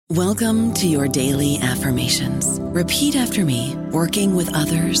Welcome to your daily affirmations. Repeat after me. Working with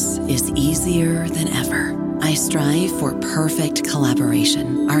others is easier than ever. I strive for perfect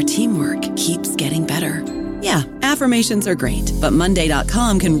collaboration. Our teamwork keeps getting better. Yeah, affirmations are great, but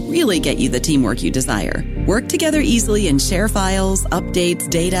Monday.com can really get you the teamwork you desire. Work together easily and share files, updates,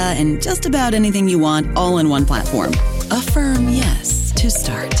 data, and just about anything you want all in one platform. Affirm yes to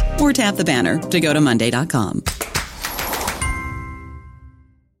start, or tap the banner to go to Monday.com.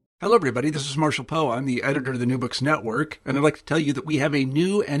 Hello, everybody. This is Marshall Poe. I'm the editor of the New Books Network, and I'd like to tell you that we have a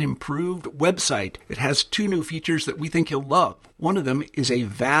new and improved website. It has 2 new features that we think you'll love. One of them is a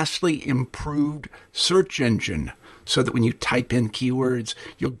vastly improved search engine, so that when you type in keywords,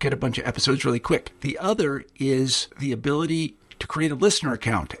 you'll get a bunch of episodes really quick. The other is the ability to create a listener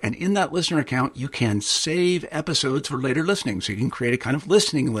account, and in that listener account, you can save episodes for later listening, so you can create a kind of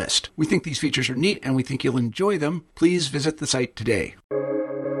listening list. We think these features are neat, and we think you'll enjoy them. Please visit the site today.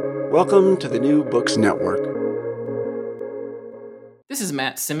 Welcome to the New Books Network. This is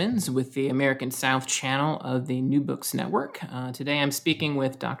Matt Simmons with the American South channel of the New Books Network. Today I'm speaking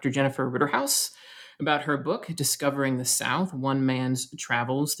with Dr. Jennifer Ritterhouse about her book, Discovering the South, One Man's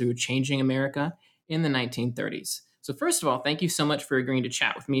Travels Through Changing America in the 1930s. So first of all, thank you so much for agreeing to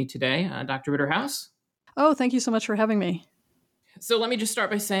chat with me today, Dr. Ritterhouse. Oh, thank you so much for having me. So let me just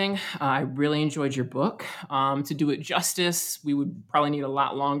start by saying I really enjoyed your book. To do it justice, we would probably need a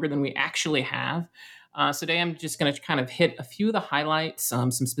lot longer than we actually have. So today I'm just going to kind of hit a few of the highlights,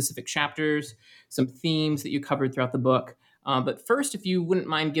 some specific chapters, some themes that you covered throughout the book. But first, if you wouldn't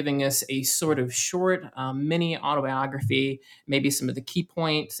mind giving us a sort of short mini autobiography, maybe some of the key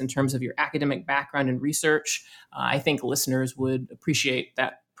points in terms of your academic background and research, I think listeners would appreciate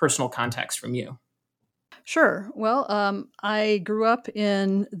that personal context from you. Sure. Well, I grew up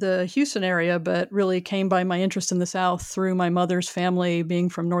in the Houston area, but really came by my interest in the South through my mother's family being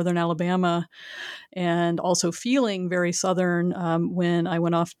from northern Alabama, and also feeling very Southern when I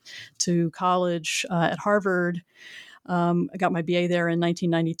went off to college at Harvard. I got my BA there in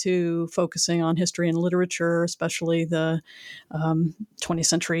 1992, focusing on history and literature, especially the 20th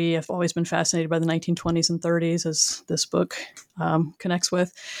century. I've always been fascinated by the 1920s and 30s, as this book connects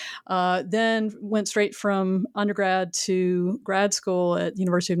with. Then went straight from undergrad to grad school at the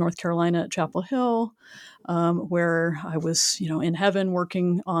University of North Carolina at Chapel Hill, where I was, in heaven,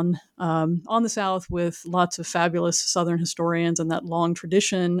 working on the South with lots of fabulous Southern historians and that long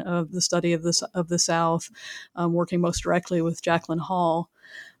tradition of the study of the South, working most directly with Jacqueline Hall.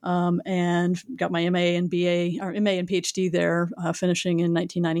 And got my MA and PhD there, finishing in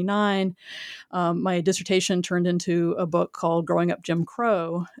 1999. My dissertation turned into a book called Growing Up Jim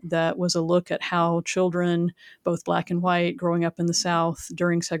Crow that was a look at how children, both black and white, growing up in the South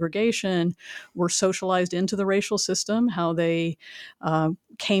during segregation, were socialized into the racial system, how they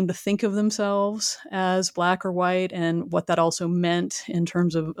came to think of themselves as black or white, and what that also meant in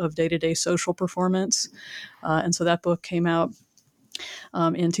terms of day-to-day social performance. And so that book came out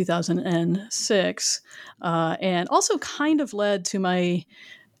in 2006, and also kind of led to my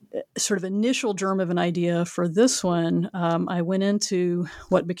sort of initial germ of an idea for this one. I went into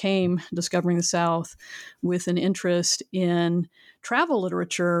what became Discovering the South with an interest in travel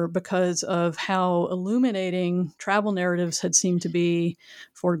literature because of how illuminating travel narratives had seemed to be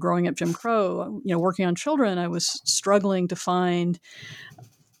for Growing Up Jim Crow. Working on children, I was struggling to find,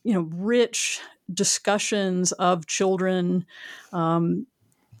 rich discussions of children,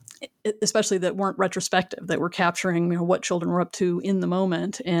 especially that weren't retrospective, that were capturing what children were up to in the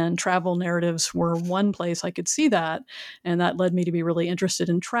moment. And travel narratives were one place I could see that. And that led me to be really interested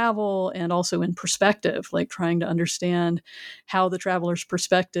in travel and also in perspective, like trying to understand how the traveler's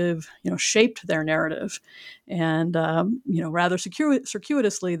perspective, shaped their narrative. And, rather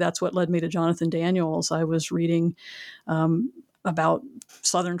circuitously, that's what led me to Jonathan Daniels. I was reading about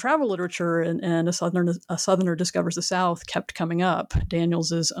Southern travel literature, and a Southerner discovers the South kept coming up.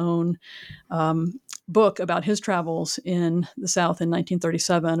 Daniels's own book about his travels in the South in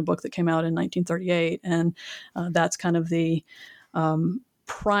 1937, a book that came out in 1938, and that's kind of the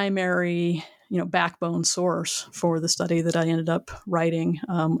primary, backbone source for the study that I ended up writing,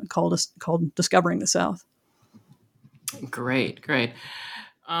 called Discovering the South. Great.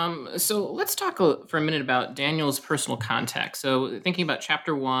 So let's talk for a minute about Daniel's personal context. So thinking about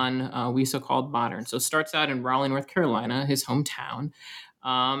chapter 1, We So-Called Modern. So it starts out in Raleigh, North Carolina, his hometown.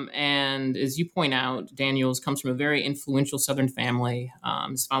 And as you point out, Daniels comes from a very influential Southern family.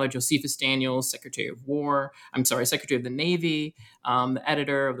 His father, Josephus Daniels, Secretary of the Navy, the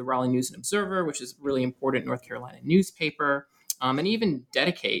editor of the Raleigh News and Observer, which is a really important North Carolina newspaper. And he even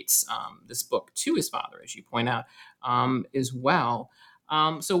dedicates this book to his father, as you point out, as well.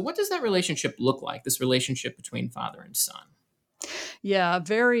 So what does that relationship look like, this relationship between father and son? Yeah,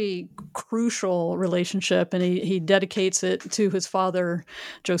 very crucial relationship. And he dedicates it to his father,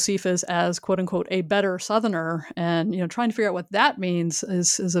 Josephus, as quote unquote, a better Southerner. And, trying to figure out what that means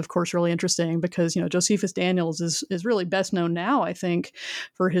is of course, really interesting because, Josephus Daniels is really best known now, I think,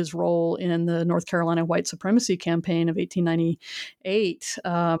 for his role in the North Carolina white supremacy campaign of 1898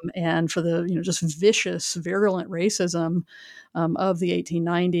 and for the, just vicious, virulent racism of the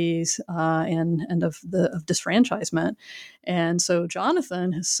 1890s and of disfranchisement. And so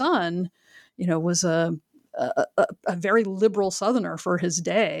Jonathan, his son, was a very liberal Southerner for his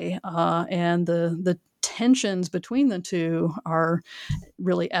day, and the tensions between the two are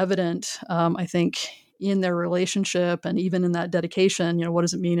really evident, I think, in their relationship and even in that dedication. What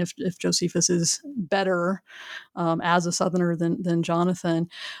does it mean if Josephus is better as a Southerner than Jonathan?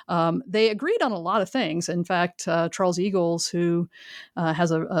 They agreed on a lot of things. In fact, Charles Eagles, who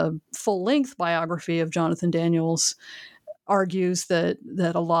has a full-length biography of Jonathan Daniels, argues that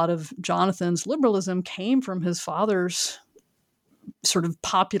a lot of Jonathan's liberalism came from his father's sort of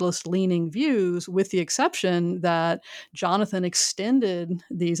populist-leaning views, with the exception that Jonathan extended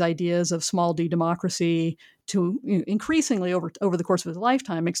these ideas of small d democracy to increasingly over the course of his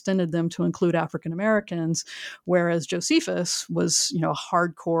lifetime, extended them to include African Americans, whereas Josephus was, a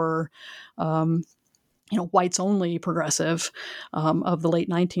hardcore whites only progressive of the late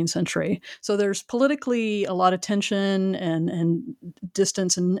 19th century. So there's politically a lot of tension and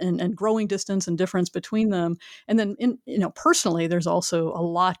distance and growing distance and difference between them. And then, personally, there's also a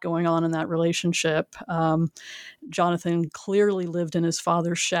lot going on in that relationship. Jonathan clearly lived in his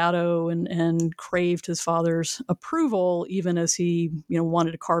father's shadow and craved his father's approval, even as he,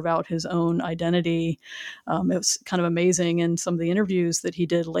 wanted to carve out his own identity. It was kind of amazing in some of the interviews that he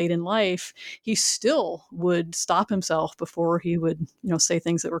did late in life. He still would stop himself before he would, say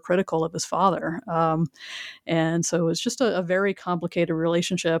things that were critical of his father. And so it's just a very complicated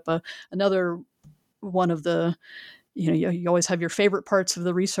relationship. Another one of the, you always have your favorite parts of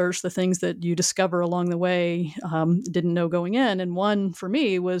the research, the things that you discover along the way, didn't know going in. And one for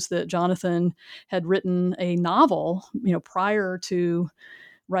me was that Jonathan had written a novel, prior to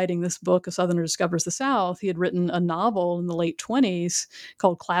writing this book, A Southerner Discovers the South. He had written a novel in the late 1920s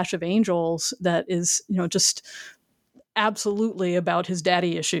called Clash of Angels that is, just absolutely about his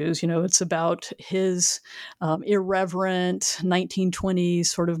daddy issues. It's about his irreverent 1920s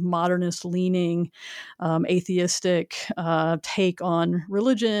sort of modernist leaning, atheistic take on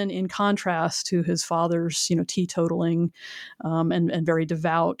religion in contrast to his father's, teetotaling and very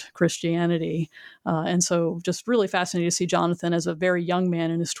devout Christianity. And so just really fascinating to see Jonathan as a very young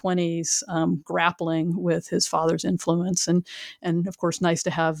man in his 20s grappling with his father's influence. And of course, nice to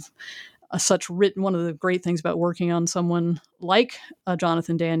have one of the great things about working on someone like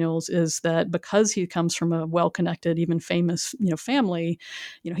Jonathan Daniels is that because he comes from a well-connected, even famous, family,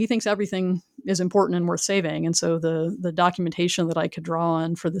 he thinks everything is important and worth saving. And so the documentation that I could draw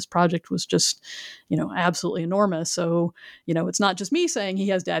on for this project was just, absolutely enormous. So, it's not just me saying he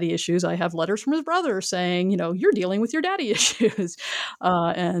has daddy issues. I have letters from his brother saying, you're dealing with your daddy issues.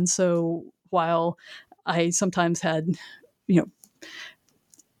 And so while I sometimes had,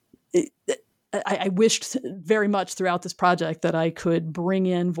 I wished very much throughout this project that I could bring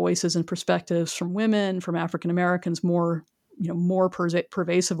in voices and perspectives from women, from African Americans more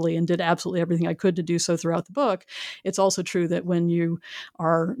pervasively, and did absolutely everything I could to do so throughout the book. It's also true that when you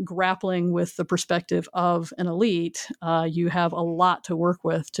are grappling with the perspective of an elite, you have a lot to work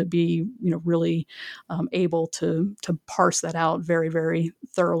with to be, really able to parse that out very, very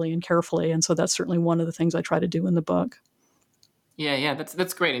thoroughly and carefully. And so that's certainly one of the things I try to do in the book. Yeah,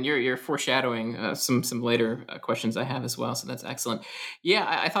 that's great, and you're foreshadowing some later questions I have as well. So that's excellent. Yeah,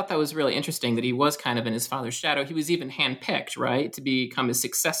 I thought that was really interesting that he was kind of in his father's shadow. He was even handpicked, right, to become his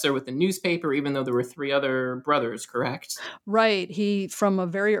successor with the newspaper, even though there were 3 other brothers. Correct? Right. He, from a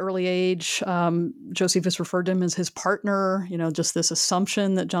very early age, Josephus referred to him as his partner. Just this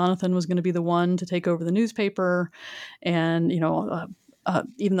assumption that Jonathan was going to be the one to take over the newspaper, and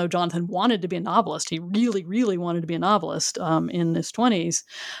even though Jonathan wanted to be a novelist, he really, really wanted to be a novelist in his 20s.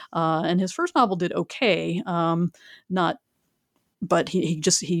 And his first novel did okay, but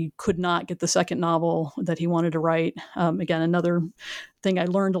he could not get the second novel that he wanted to write. Again, another thing I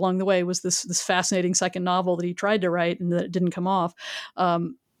learned along the way was this fascinating second novel that he tried to write and that it didn't come off.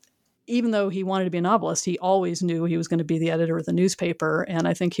 Even though he wanted to be a novelist, he always knew he was going to be the editor of the newspaper. And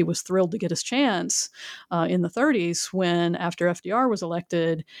I think he was thrilled to get his chance in the 30s when, after FDR was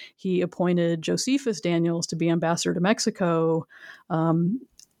elected, he appointed Josephus Daniels to be ambassador to Mexico.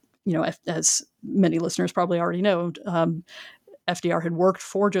 As many listeners probably already know, FDR had worked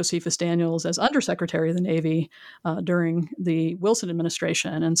for Josephus Daniels as Undersecretary of the Navy during the Wilson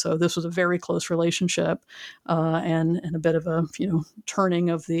administration. And so this was a very close relationship and a bit of a, turning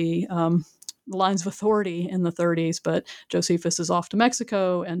of the lines of authority in the 30s, but Josephus is off to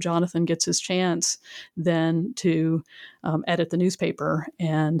Mexico, and Jonathan gets his chance then to edit the newspaper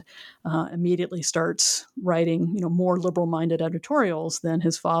and immediately starts writing, more liberal-minded editorials than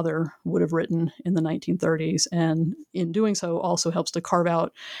his father would have written in the 1930s, and in doing so also helps to carve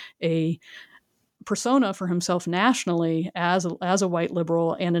out a persona for himself nationally as a white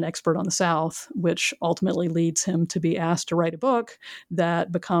liberal and an expert on the South, which ultimately leads him to be asked to write a book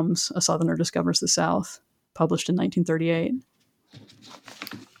that becomes A Southerner Discovers the South, published in 1938.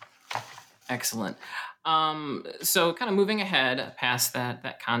 Excellent. So kind of moving ahead past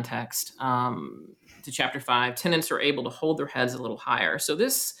that context to chapter 5, tenants are able to hold their heads a little higher. So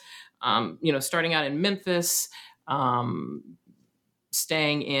this, starting out in Memphis,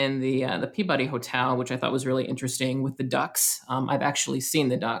 staying in the Peabody Hotel, which I thought was really interesting with the Ducks. I've actually seen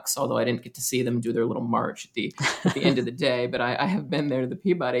the Ducks, although I didn't get to see them do their little march at the end of the day, but I have been there to the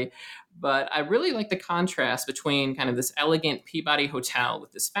Peabody. But I really like the contrast between kind of this elegant Peabody Hotel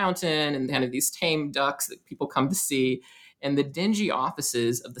with this fountain and kind of these tame ducks that people come to see, and the dingy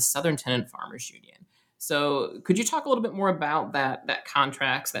offices of the Southern Tenant Farmers Union. So could you talk a little bit more about that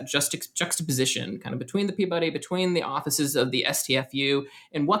contrast, that juxtaposition kind of between the Peabody, between the offices of the STFU,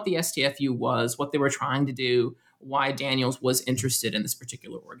 and what the STFU was, what they were trying to do, why Daniels was interested in this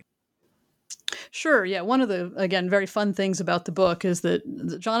particular organization? Sure. Yeah. One of the, again, very fun things about the book is that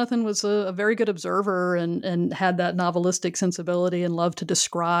Jonathan was a very good observer and had that novelistic sensibility and loved to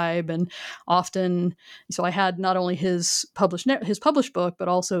describe. And often, so I had not only his published book, but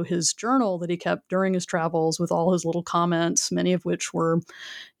also his journal that he kept during his travels with all his little comments, many of which were,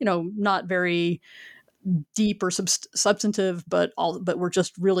 not very deep or substantive, but were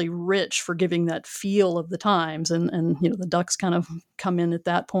just really rich for giving that feel of the times. And the Ducks kind of come in at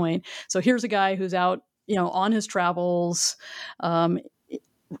that point. So here's a guy who's out, on his travels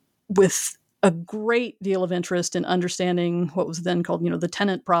with a great deal of interest in understanding what was then called, the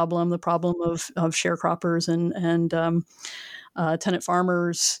tenant problem, the problem of sharecroppers and tenant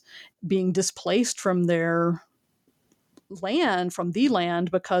farmers being displaced from their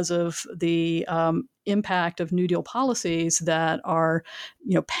land, because of the impact of New Deal policies that are,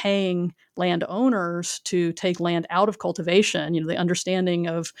 paying landowners to take land out of cultivation. The understanding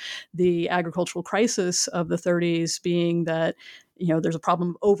of the agricultural crisis of the 30s being that, there's a problem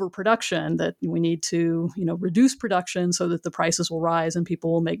of overproduction, that we need to, reduce production so that the prices will rise and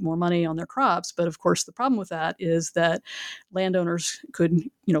people will make more money on their crops. But of course, the problem with that is that landowners could,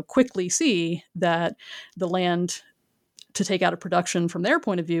 quickly see that the land to take out of production from their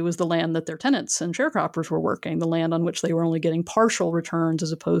point of view was the land that their tenants and sharecroppers were working, the land on which they were only getting partial returns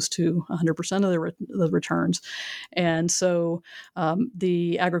as opposed to 100% of the returns. And so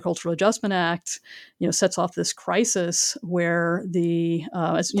the Agricultural Adjustment Act, sets off this crisis where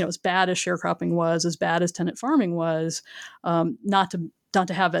as bad as sharecropping was, as bad as tenant farming was, not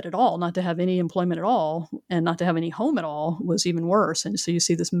to have it at all, not to have any employment at all, and not to have any home at all was even worse. And so you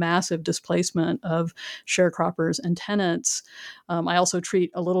see this massive displacement of sharecroppers and tenants. I also treat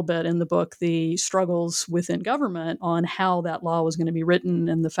a little bit in the book the struggles within government on how that law was going to be written,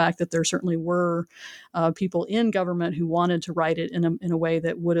 and the fact that there certainly were people in government who wanted to write it in a way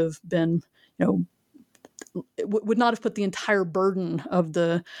that would have been, would not have put the entire burden of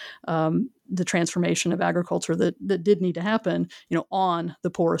the transformation of agriculture that did need to happen, on the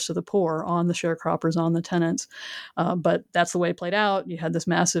poorest of the poor, on the sharecroppers, on the tenants. But that's the way it played out. You had this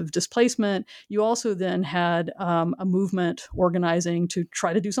massive displacement. You also then had a movement organizing to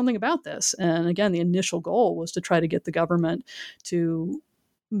try to do something about this. And again, the initial goal was to try to get the government to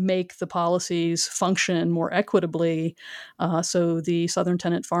make the policies function more equitably. So the Southern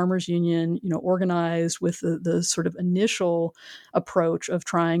Tenant Farmers Union, organized with the sort of initial approach of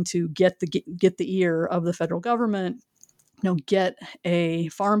trying to get the ear of the federal government, get a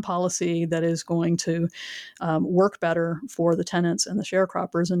farm policy that is going to work better for the tenants and the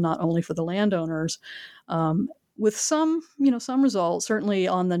sharecroppers, and not only for the landowners. With some results, certainly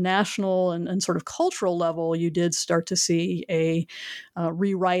on the national and sort of cultural level, you did start to see a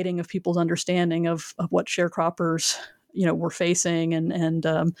rewriting of people's understanding of what sharecroppers, were facing,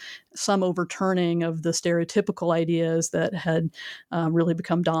 and some overturning of the stereotypical ideas that had really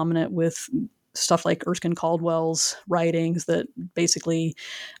become dominant with stuff like Erskine Caldwell's writings that basically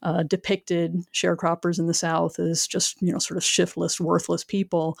depicted sharecroppers in the South as just, sort of shiftless, worthless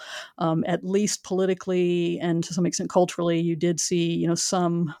people. At least politically and to some extent culturally, you did see,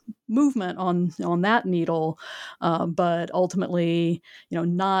 some movement on that needle, but ultimately,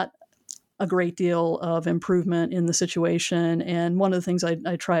 not a great deal of improvement in the situation. And one of the things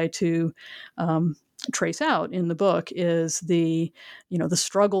I try to trace out in the book is the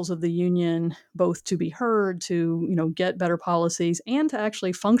struggles of the union, both to be heard, to get better policies, and to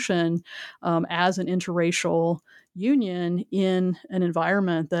actually function as an interracial union in an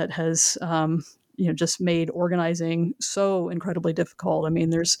environment that has just made organizing so incredibly difficult. I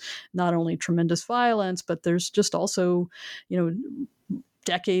mean, there's not only tremendous violence, but there's just also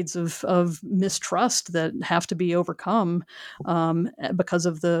decades of mistrust that have to be overcome because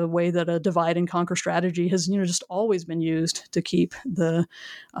of the way that a divide and conquer strategy has just always been used to keep the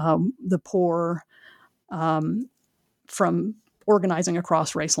poor from organizing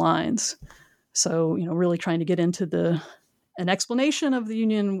across race lines. So really trying to get into an explanation of the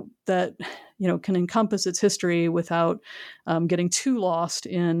union that can encompass its history without getting too lost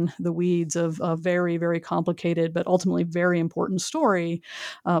in the weeds of a very, very complicated but ultimately very important story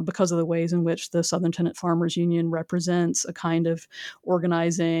because of the ways in which the Southern Tenant Farmers Union represents a kind of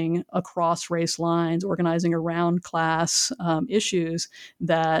organizing across race lines, organizing around class issues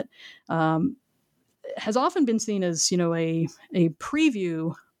that has often been seen as a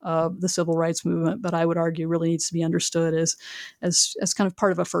preview of the civil rights movement, but I would argue really needs to be understood as kind of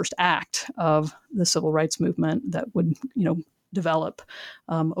part of a first act of the civil rights movement that would develop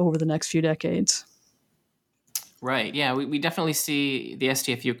over the next few decades. Right. Yeah, we definitely see the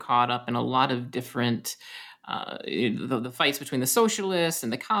STFU caught up in a lot of different the fights between the socialists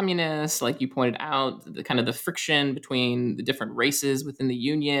and the communists, like you pointed out, the kind of the friction between the different races within the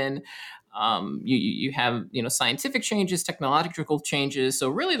union. You have scientific changes, technological changes. So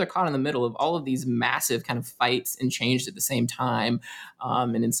really, they're caught in the middle of all of these massive kind of fights and changes at the same time.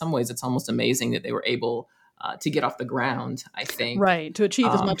 And in some ways, it's almost amazing that they were able to get off the ground, I think. Right, to achieve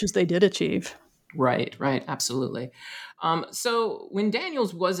as much as they did achieve. Right, absolutely. So when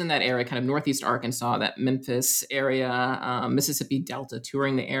Daniels was in that area, kind of Northeast Arkansas, that Memphis area, Mississippi Delta,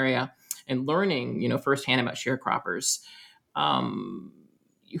 touring the area and learning, firsthand about sharecroppers,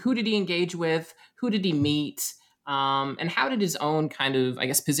 who did he engage with? Who did he meet? And how did his own kind of, I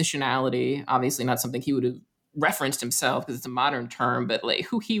guess, positionality, obviously not something he would have referenced himself because it's a modern term, but like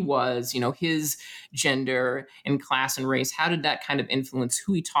who he was, his gender and class and race, how did that kind of influence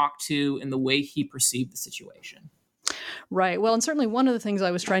who he talked to and the way he perceived the situation? Right. Well, and certainly one of the things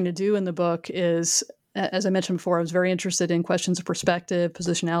I was trying to do in the book is, as I mentioned before, I was very interested in questions of perspective.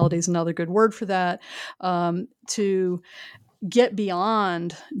 Positionality is another good word for that, to get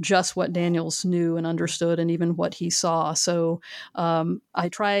beyond just what Daniels knew and understood and even what he saw. So I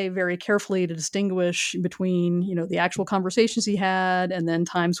try very carefully to distinguish between, the actual conversations he had and then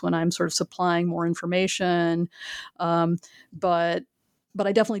times when I'm sort of supplying more information. But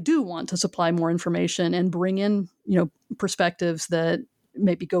I definitely do want to supply more information and bring in, perspectives that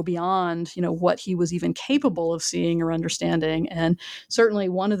maybe go beyond, what he was even capable of seeing or understanding. And certainly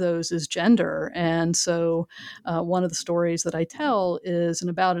one of those is gender. And so one of the stories that I tell is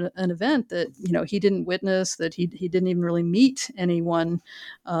about an event that, he didn't witness, that he didn't even really meet anyone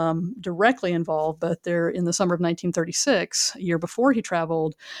directly involved. But there, in the summer of 1936, a year before he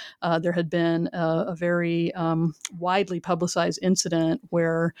traveled, there had been a very widely publicized incident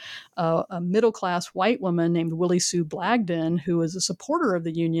where a middle-class white woman named Willie Sue Blagden, who was a supporter of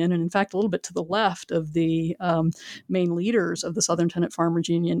the union, and in fact a little bit to the left of the main leaders of the Southern Tenant Farmers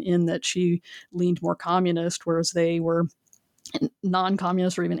Union, in that she leaned more communist, whereas they were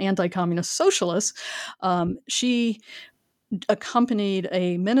non-communist or even anti-communist socialists. She accompanied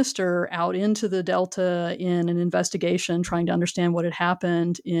a minister out into the Delta in an investigation trying to understand what had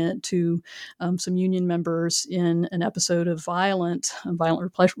happened to some union members in an episode of violent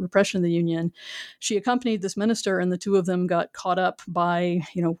repression of the union. She accompanied this minister, and the two of them got caught up by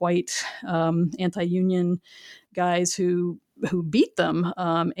white anti-union guys who beat them,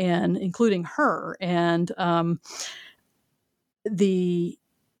 and including her. And the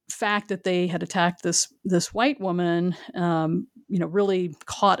fact that they had attacked this white woman, really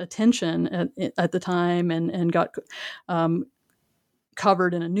caught attention at the time and got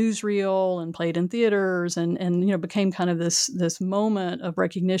covered in a newsreel and played in theaters and became kind of this moment of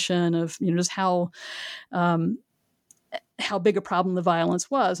recognition of just how big a problem the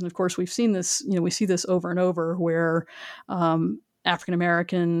violence was. And of course, we've seen this, we see this over and over where African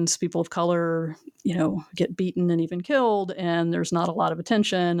Americans, people of color, get beaten and even killed, and there's not a lot of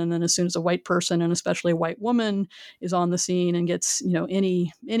attention. And then as soon as a white person, and especially a white woman, is on the scene and gets,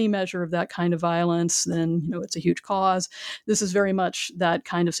 any measure of that kind of violence, then, it's a huge cause. This is very much that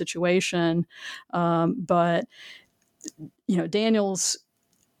kind of situation. But Daniels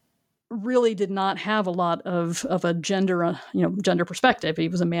really did not have a lot of a gender perspective. He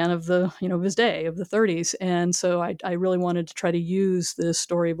was a man of of his day, of the 30s. And so I really wanted to try to use this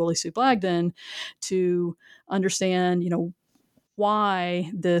story of Willie Sue Blagden to understand,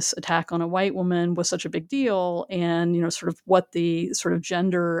 why this attack on a white woman was such a big deal, and sort of what the sort of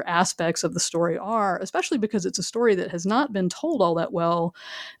gender aspects of the story are, especially because it's a story that has not been told all that well,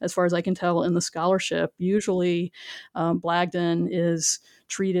 as far as I can tell, in the scholarship. Usually Blagden is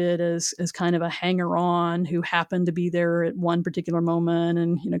treated as kind of a hanger-on who happened to be there at one particular moment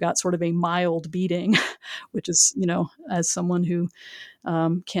and got sort of a mild beating, which is, as someone who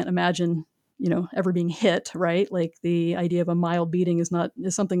can't imagine ever being hit, right? Like, the idea of a mild beating is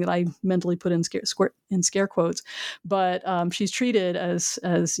something that I mentally put in scare quotes. But she's treated as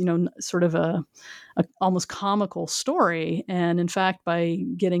sort of a almost comical story. And in fact, by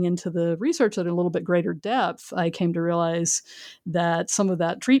getting into the research at a little bit greater depth, I came to realize that some of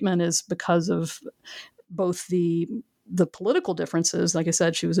that treatment is because of both the political differences. Like I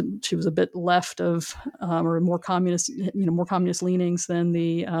said, she was a bit left of or more communist leanings than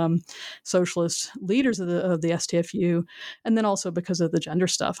the socialist leaders of the STFU, and then also because of the gender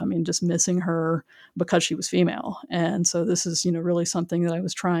stuff. I mean, just missing her because she was female. And so this is really something that I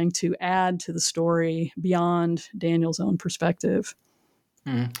was trying to add to the story beyond Daniel's own perspective.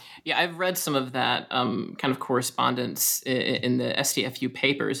 Yeah, I've read some of that kind of correspondence in the STFU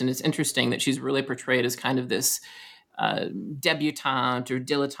papers, and it's interesting that she's really portrayed as kind of this debutante or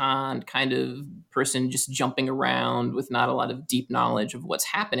dilettante kind of person, just jumping around with not a lot of deep knowledge of what's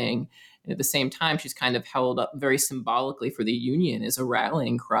happening. And at the same time, she's kind of held up very symbolically for the Union as a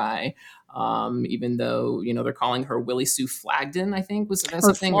rallying cry, even though, they're calling her Willie Sue Flagden, I think, was that or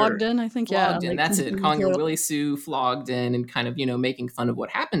something? Flogden, I think, Flogden, yeah. Like, that's it. Calling her Willie Sue Flogden and kind of, making fun of what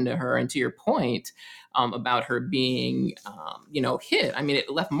happened to her. And to your point about her being, hit, I mean,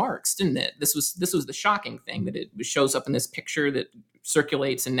 it left marks, didn't it? This was the shocking thing, that it shows up in this picture that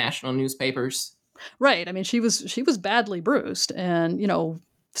circulates in national newspapers. Right. I mean, she was badly bruised. And,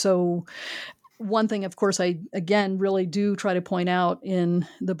 so one thing, of course, I, again, really do try to point out in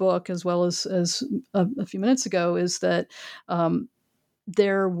the book, as well as a few minutes ago, is that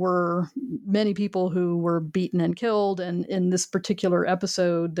there were many people who were beaten and killed. And in this particular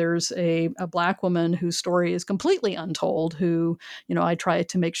episode, there's a Black woman whose story is completely untold, who, I try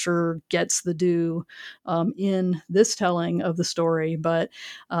to make sure gets the due in this telling of the story. But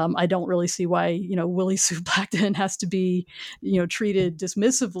I don't really see why, Willie Sue Blagden has to be, treated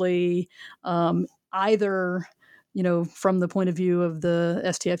dismissively, either from the point of view of the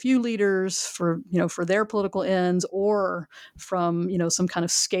STFU leaders for their political ends, or from, some kind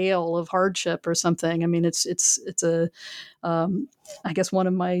of scale of hardship or something. I mean, it's a, I guess one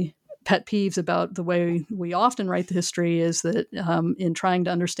of my pet peeves about the way we often write the history is that in trying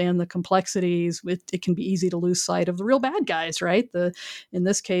to understand the complexities, it can be easy to lose sight of the real bad guys, right? In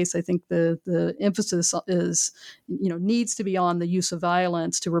this case, I think the emphasis is, needs to be on the use of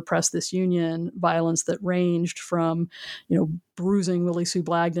violence to repress this Union, violence that ranged from, bruising Willie Sue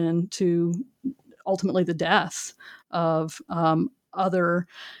Blagden to ultimately the death of other,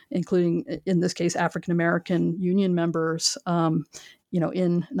 including in this case, African-American Union members,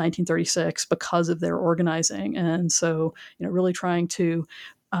 in 1936 because of their organizing. And so, really trying to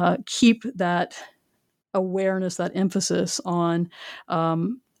keep that awareness, that emphasis on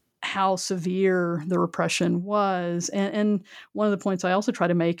how severe the repression was. And one of the points I also try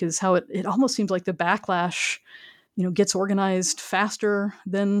to make is how it almost seems like the backlash, gets organized faster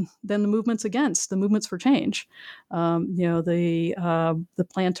than the movements for change. The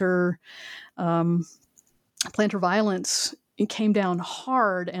planter violence, it came down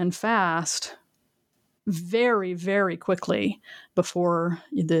hard and fast very, very quickly before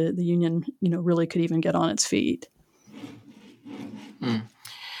the Union, really could even get on its feet.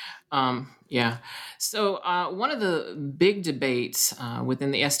 Yeah. So one of the big debates within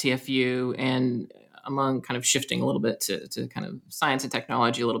the STFU, and among kind of shifting a little bit to kind of science and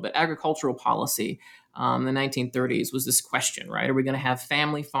technology a little bit, agricultural policy, in the 1930s was this question, right? Are we going to have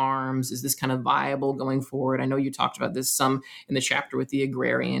family farms? Is this kind of viable going forward? I know you talked about this some in the chapter with the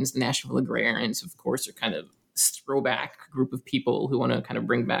agrarians. The National Agrarians, of course, are kind of throwback group of people who want to kind of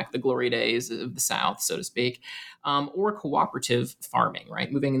bring back the glory days of the South, so to speak, or cooperative farming,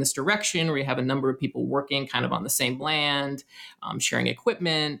 right? Moving in this direction where you have a number of people working kind of on the same land, sharing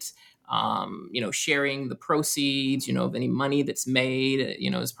equipment, sharing the proceeds, of any money that's made,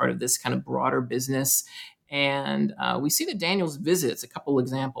 as part of this kind of broader business. And we see that Daniels visits a couple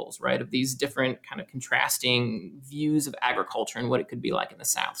examples, right, of these different kind of contrasting views of agriculture and what it could be like in the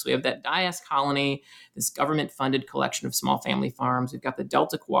South. So we have that Dias colony, this government-funded collection of small family farms. We've got the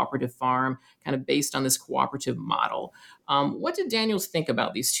Delta Cooperative Farm, kind of based on this cooperative model. What did Daniels think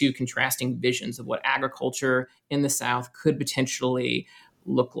about these two contrasting visions of what agriculture in the South could potentially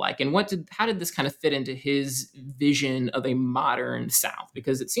look like, and how did this kind of fit into his vision of a modern South?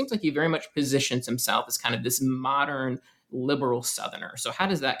 Because it seems like he very much positions himself as kind of this modern liberal Southerner. So how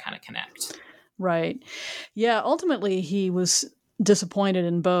does that kind of connect? Right. Yeah. Ultimately, he was disappointed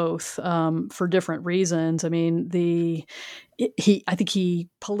in both for different reasons. I mean, I think he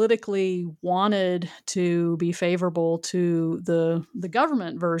politically wanted to be favorable to the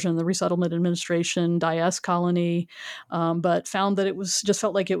government version, the Resettlement Administration Dias colony, but found that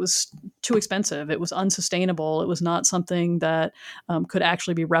felt like it was too expensive. It was unsustainable. It was not something that could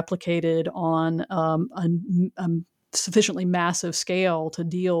actually be replicated on a sufficiently massive scale to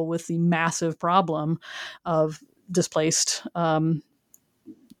deal with the massive problem of displaced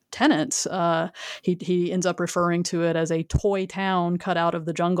tenants. He ends up referring to it as a toy town cut out of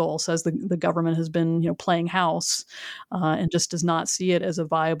the jungle, says the government has been playing house and just does not see it as a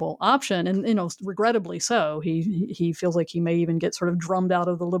viable option. And regrettably so. He feels like he may even get sort of drummed out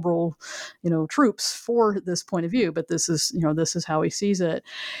of the liberal troops for this point of view, but this is how he sees it.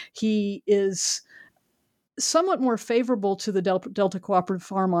 He is somewhat more favorable to the Delta Cooperative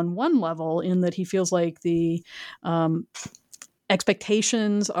Farm on one level, in that he feels like the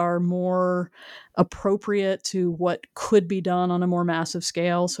expectations are more appropriate to what could be done on a more massive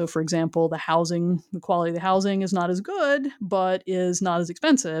scale. So, for example, the quality of the housing is not as good, but is not as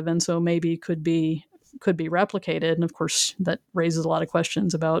expensive, and so maybe could be replicated. And of course, that raises a lot of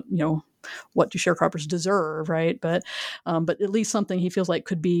questions about what do sharecroppers deserve, right? But at least something he feels like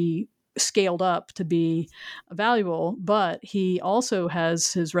could be scaled up to be valuable. But he also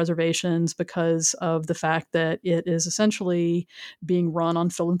has his reservations because of the fact that it is essentially being run on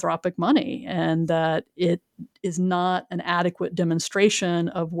philanthropic money, and that it is not an adequate demonstration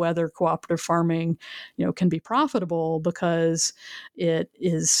of whether cooperative farming can be profitable, because it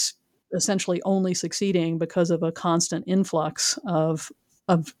is essentially only succeeding because of a constant influx of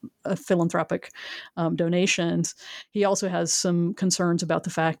philanthropic donations. He also has some concerns about the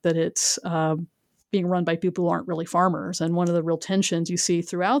fact that it's being run by people who aren't really farmers. And one of the real tensions you see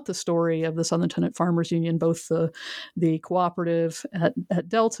throughout the story of the Southern Tenant Farmers Union, both the cooperative at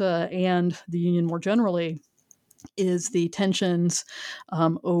Delta and the union more generally, is the tensions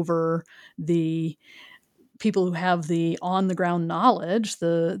over the people who have the on-the-ground knowledge,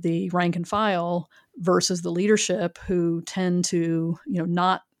 the rank and file, versus the leadership who tend to,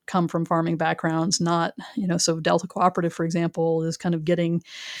 not come from farming backgrounds, so Delta Cooperative, for example, is kind of getting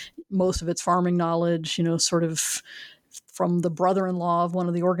most of its farming knowledge, sort of from the brother-in-law of one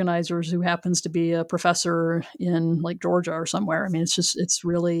of the organizers who happens to be a professor in like Georgia or somewhere. I mean, it's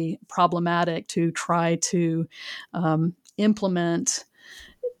really problematic to try to implement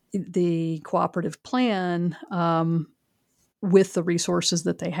the cooperative plan with the resources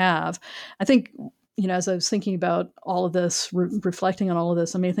that they have. I think, as I was thinking about all of this, reflecting on all of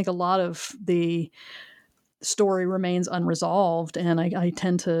this, I think a lot of the story remains unresolved, and I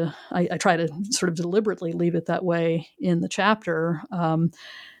try to sort of deliberately leave it that way in the chapter.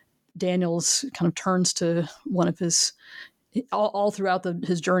 Daniels kind of turns to one of his, all throughout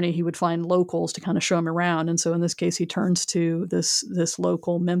his journey, he would find locals to kind of show him around. And so in this case, he turns to this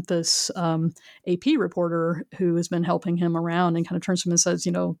local Memphis AP reporter who has been helping him around, and kind of turns to him and says,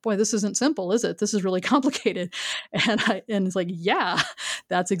 boy, this isn't simple, is it? This is really complicated. And it's like, yeah,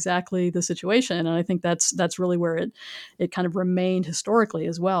 that's exactly the situation. And I think that's really where it kind of remained historically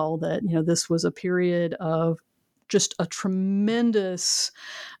as well, that, this was a period of just a tremendous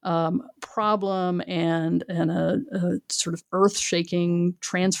problem and a sort of earth-shaking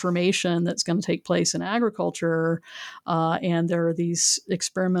transformation that's going to take place in agriculture. And there are these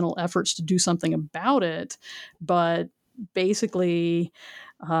experimental efforts to do something about it. But basically,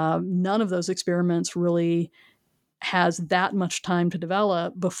 none of those experiments really has that much time to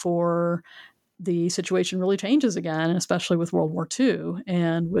develop before the situation really changes again, especially with World War II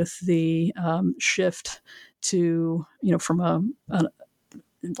and with the shift to, from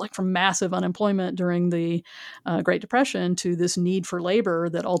like from massive unemployment during the Great Depression to this need for labor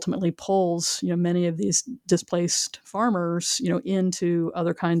that ultimately pulls, many of these displaced farmers, into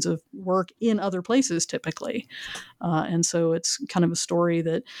other kinds of work in other places typically. And so it's kind of a story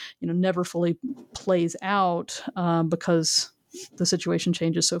that, never fully plays out because the situation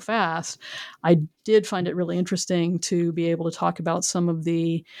changes so fast. I did find it really interesting to be able to talk about some of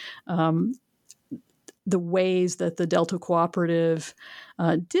the ways that the Delta Cooperative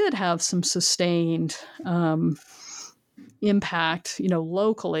did have some sustained impact,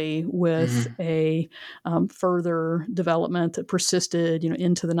 locally with a further development that persisted,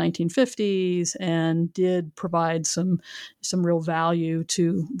 into the 1950s and did provide some real value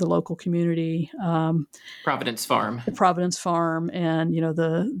to the local community. Providence Farm, and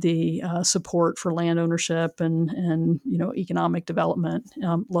the support for land ownership and economic development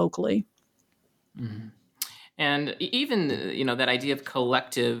locally. Mm-hmm. And even, that idea of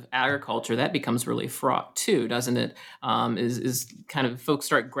collective agriculture, that becomes really fraught too, doesn't it? Is kind of folks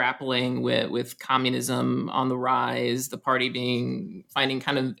start grappling with communism on the rise, the party finding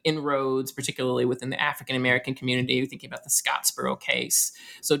kind of inroads, particularly within the African-American community, thinking about the Scottsboro case.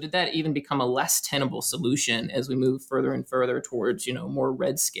 So did that even become a less tenable solution as we move further and further towards, more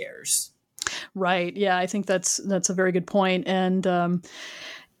Red Scares? Right. Yeah, I think that's a very good point. And,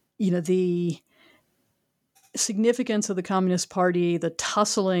 the significance of the Communist Party, the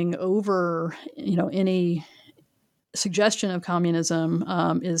tussling over, any suggestion of communism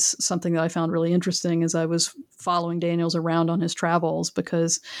is something that I found really interesting as I was following Daniels around on his travels,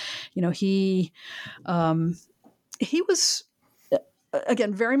 because, he was,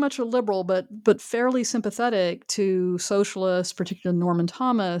 again, very much a liberal, but fairly sympathetic to socialists, particularly Norman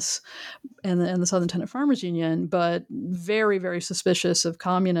Thomas and the Southern Tenant Farmers Union, but very, very suspicious of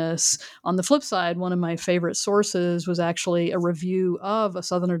communists. On the flip side, one of my favorite sources was actually a review of A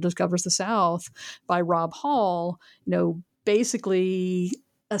Southerner Discovers the South by Rob Hall, basically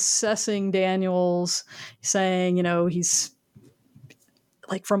assessing Daniels, saying, he's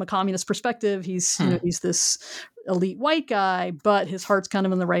like, from a communist perspective, he's this elite white guy, but his heart's kind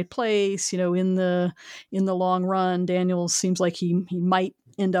of in the right place. In the long run, Daniels seems like he might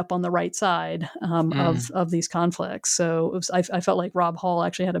end up on the right side of these conflicts. So I felt like Rob Hall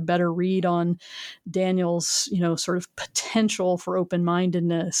actually had a better read on Daniels, sort of potential for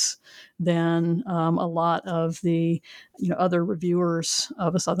open-mindedness than a lot of the other reviewers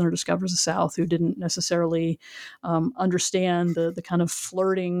of A Southerner Discovers the South, who didn't necessarily understand the kind of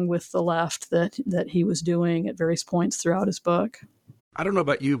flirting with the left that he was doing at various points throughout his book. I don't know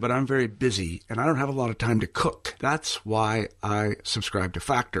about you, but I'm very busy and I don't have a lot of time to cook. That's why I subscribe to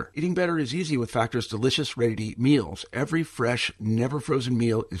Factor. Eating better is easy with Factor's delicious, ready-to-eat meals. Every fresh, never frozen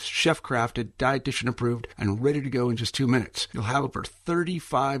meal is chef-crafted, dietitian approved, and ready to go in just 2 minutes. You'll have over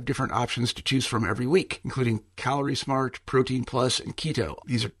 35 different options to choose from every week, including Calorie Smart, Protein Plus, and Keto.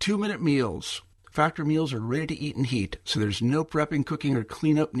 These are 2-minute meals. Factor meals are ready to eat and heat, so there's no prepping, cooking, or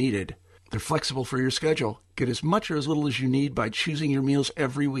cleanup needed. They're flexible for your schedule. Get as much or as little as you need by choosing your meals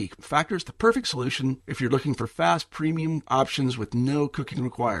every week. Factor is the perfect solution if you're looking for fast, premium options with no cooking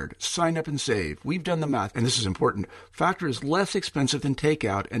required. Sign up and save. We've done the math, and this is important. Factor is less expensive than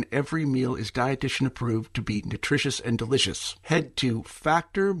takeout, and every meal is dietitian approved to be nutritious and delicious. Head to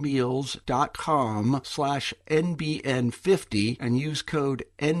factormeals.com/NBN50 and use code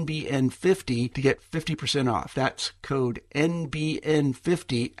NBN50 to get 50% off. That's code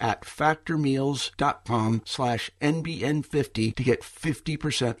NBN50 at factormeals.com/NBN50 to get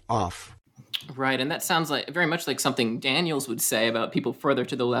 50% off. Right. And that sounds like very much like something Daniels would say about people further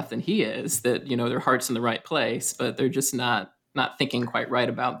to the left than he is, that, their heart's in the right place, but they're just not thinking quite right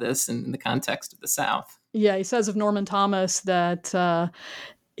about this in the context of the South. Yeah, he says of Norman Thomas that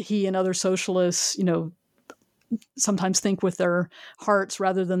he and other socialists, sometimes think with their hearts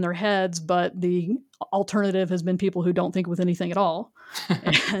rather than their heads, but the alternative has been people who don't think with anything at all.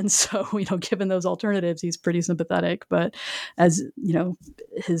 And so, given those alternatives, he's pretty sympathetic. But as,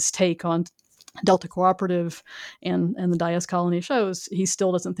 his take on Delta Cooperative and the Diaz Colony shows, he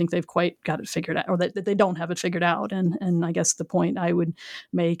still doesn't think they've quite got it figured out, or that they don't have it figured out. And I guess the point I would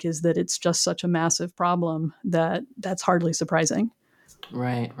make is that it's just such a massive problem that that's hardly surprising.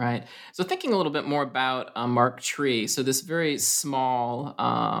 Right, right. So thinking a little bit more about Mark Tree, so this very small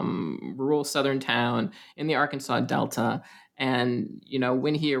rural southern town in the Arkansas Delta, and,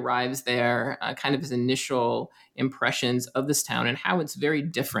 when he arrives there, kind of his initial impressions of this town and how it's very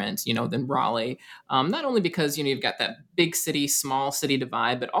different, than Raleigh. Not only because, you've got that big city, small city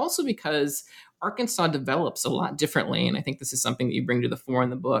divide, but also because Arkansas develops a lot differently, and I think this is something that you bring to the fore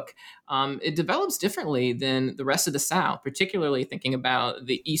in the book. It develops differently than the rest of the South, particularly thinking about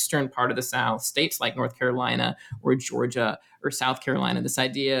the eastern part of the South, states like North Carolina or Georgia or South Carolina. This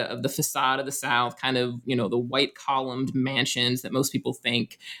idea of the facade of the South, kind of, the white columned mansions that most people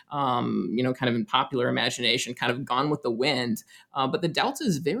think, kind of in popular imagination, kind of gone with the wind. But the Delta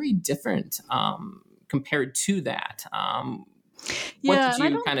is very different compared to that. What Yeah, did and I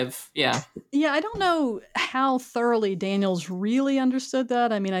you don't. yeah. Yeah, I don't know how thoroughly Daniels really understood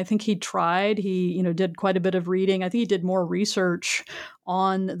that. I mean, I think he tried. He, did quite a bit of reading. I think he did more research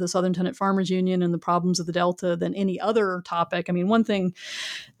on the Southern Tenant Farmers Union and the problems of the Delta than any other topic. I mean, one thing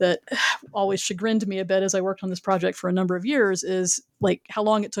that always chagrined me a bit as I worked on this project for a number of years is like how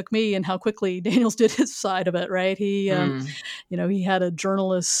long it took me and how quickly Daniels did his side of it, right? He, he had a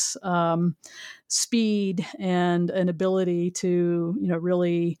journalist's speed and an ability to,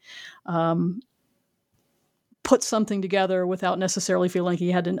 really put something together without necessarily feeling like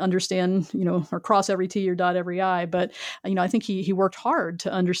he had to understand, or cross every T or dot every I. But, I think he worked hard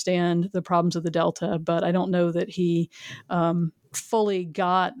to understand the problems of the Delta, but I don't know that he fully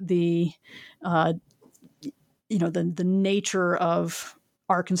got the nature of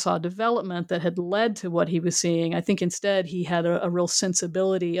Arkansas development that had led to what he was seeing. I think instead he had a real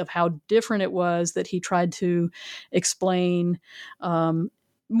sensibility of how different it was that he tried to explain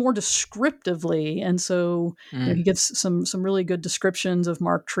more descriptively. And so he gives some really good descriptions of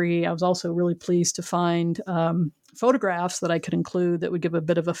Mark Tree. I was also really pleased to find photographs that I could include that would give a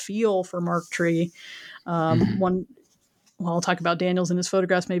bit of a feel for Mark Tree. I'll talk about Daniels and his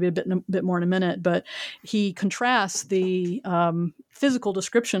photographs maybe a bit more in a minute, but he contrasts the physical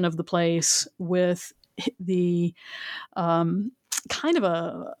description of the place with the kind of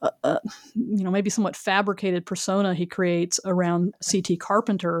a maybe somewhat fabricated persona he creates around C.T.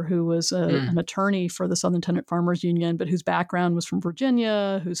 Carpenter, who was an attorney for the Southern Tenant Farmers Union, but whose background was from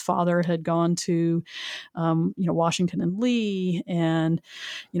Virginia, whose father had gone to Washington and Lee, and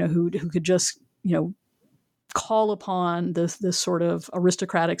who could just call upon this sort of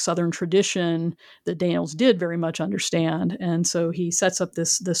aristocratic Southern tradition that Daniels did very much understand. And so he sets up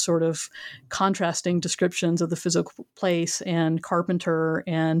this sort of contrasting descriptions of the physical place and Carpenter,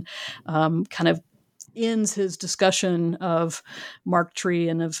 and kind of ends his discussion of Mark Tree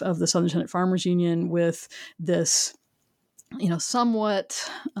and of the Southern Tenant Farmers Union with this,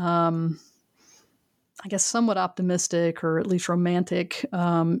 somewhat, somewhat optimistic or at least romantic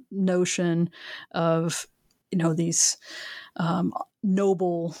notion of these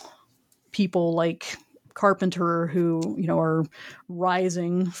noble people like Carpenter who, are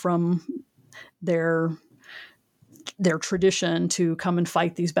rising from their tradition to come and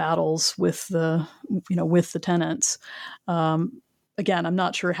fight these battles with the tenants. Again, I'm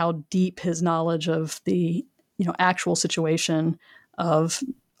not sure how deep his knowledge of the, actual situation of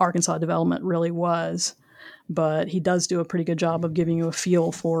Arkansas development really was. But he does do a pretty good job of giving you a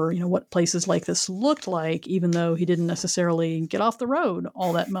feel for, what places like this looked like, even though he didn't necessarily get off the road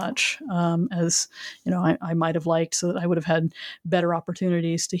all that much, as, I might have liked, so that I would have had better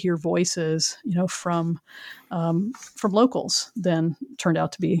opportunities to hear voices, from locals than turned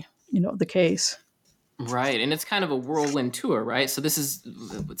out to be, the case. Right. And it's kind of a whirlwind tour, right? So this is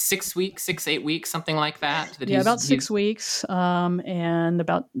 6 weeks, 8 weeks, something like that. About 6 weeks, and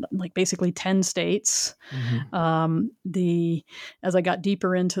about basically 10 states. As I got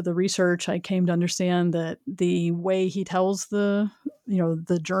deeper into the research, I came to understand that the way he tells the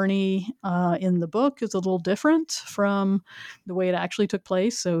journey in the book is a little different from the way it actually took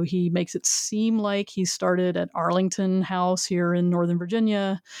place. So he makes it seem like he started at Arlington House here in Northern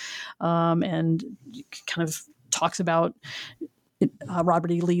Virginia, and kind of talks about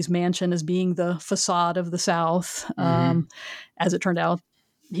Robert E. Lee's mansion as being the facade of the South. As it turned out,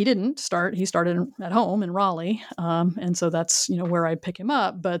 he didn't start. He started at home in Raleigh, and so that's where I pick him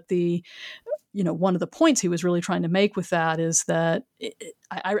up. But one of the points he was really trying to make with that is that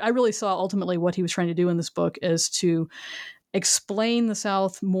I really saw ultimately what he was trying to do in this book is to explain the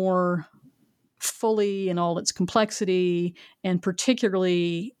South more fully in all its complexity, and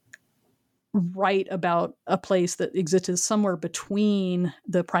particularly write about a place that existed somewhere between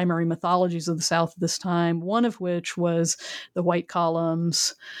the primary mythologies of the South at this time, one of which was the White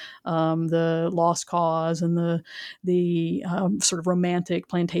Columns, the Lost Cause, and the sort of romantic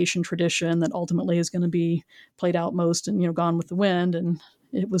plantation tradition that ultimately is going to be played out most in Gone with the Wind, and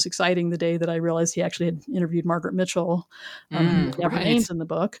it was exciting the day that I realized he actually had interviewed Margaret Mitchell, who never Right. names in the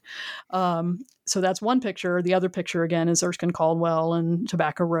book. So that's one picture. The other picture, again, is Erskine Caldwell and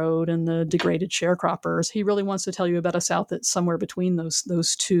Tobacco Road and the degraded sharecroppers. He really wants to tell you about a South that's somewhere between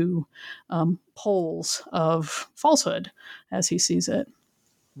those two poles of falsehood, as he sees it.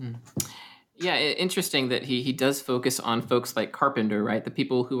 Yeah, interesting that he does focus on folks like Carpenter, right? The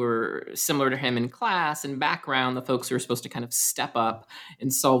people who are similar to him in class and background, the folks who are supposed to kind of step up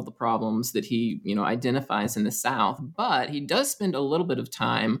and solve the problems that he, identifies in the South. But he does spend a little bit of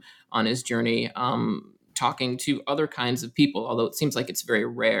time on his journey talking to other kinds of people, although it seems like it's very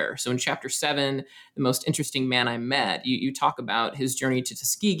rare. So in chapter 7, The Most Interesting Man I Met, you talk about his journey to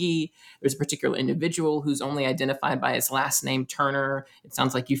Tuskegee. There's a particular individual who's only identified by his last name, Turner. It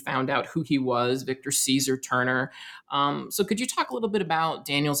sounds like you found out who he was, Victor Caesar Turner. So could you talk a little bit about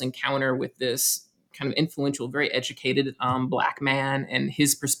Daniel's encounter with this kind of influential, very educated Black man and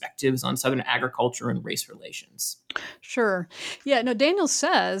his perspectives on Southern agriculture and race relations? Sure. Yeah, no, Daniel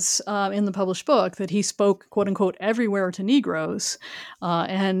says in the published book that he spoke, quote unquote, everywhere to Negroes.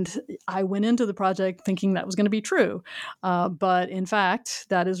 And I went into the project thinking that was going to be true. But in fact,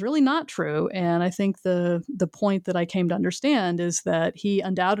 that is really not true. And I think the point that I came to understand is that he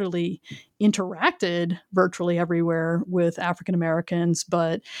undoubtedly interacted virtually everywhere with African Americans,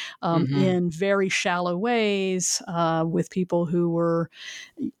 but in very shallow ways, with people who were,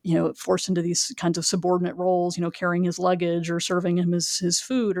 forced into these kinds of subordinate roles, carrying his luggage or serving him his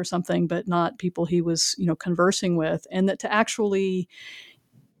food or something, but not people he was, conversing with. And that to actually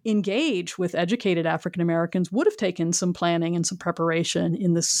engage with educated African Americans would have taken some planning and some preparation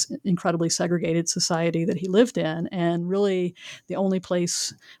in this incredibly segregated society that he lived in. And really, the only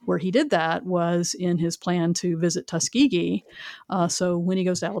place where he did that was in his plan to visit Tuskegee. So when he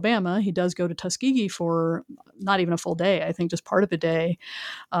goes to Alabama, he does go to Tuskegee for not even a full day, I think just part of a day.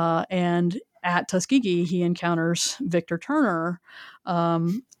 And at Tuskegee, he encounters Victor Turner.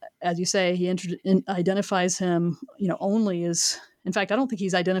 As you say, he identifies him, only as. In fact, I don't think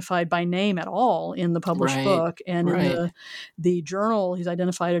he's identified by name at all in the published book. And in the journal, he's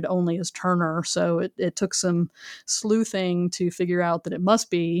identified it only as Turner. So it took some sleuthing to figure out that it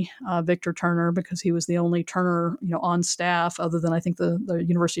must be Victor Turner, because he was the only Turner, on staff, other than I think the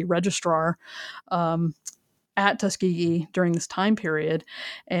university registrar, at Tuskegee during this time period.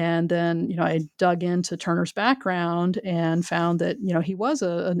 And then, I dug into Turner's background and found that, he was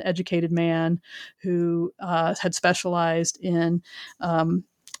an educated man who had specialized in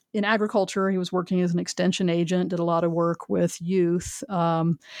agriculture. He was working as an extension agent, did a lot of work with youth.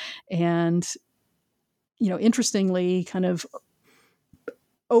 And, interestingly, kind of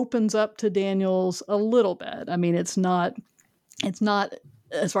opens up to Daniels a little bit. I mean, it's not,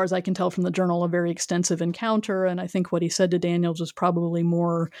 as far as I can tell from the journal, a very extensive encounter. And I think what he said to Daniels was probably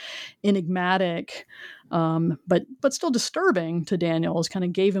more enigmatic, but still disturbing to Daniels, kind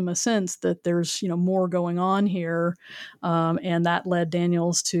of gave him a sense that there's, more going on here. And that led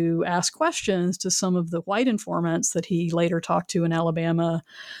Daniels to ask questions to some of the white informants that he later talked to in Alabama,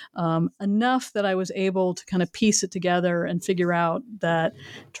 enough that I was able to kind of piece it together and figure out that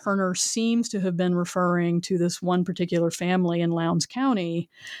Turner seems to have been referring to this one particular family in Lowndes County,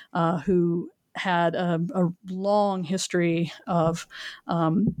 who had a long history of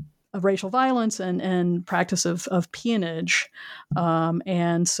racial violence and practice of peonage.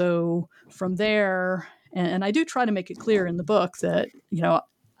 And so from there, and I do try to make it clear in the book that,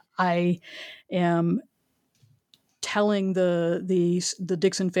 I am telling the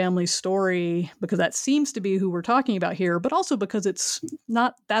Dixon family's story because that seems to be who we're talking about here, but also because it's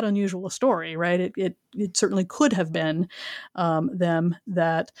not that unusual a story, right? It certainly could have been them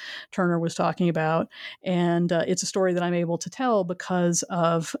that Turner was talking about. And it's a story that I'm able to tell because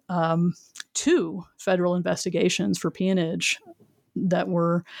of 2 federal investigations for peonage that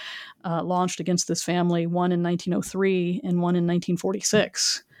were launched against this family, one in 1903 and one in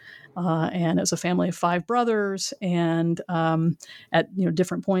 1946. And it was a family of 5 brothers. And at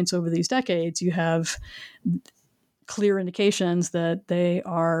different points over these decades, you have clear indications that they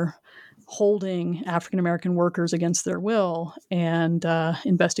are holding African-American workers against their will. And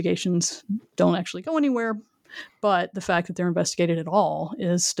investigations don't actually go anywhere. But the fact that they're investigated at all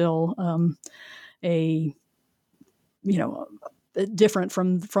is still different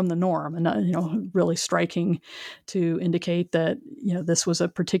from the norm, and really striking to indicate that this was a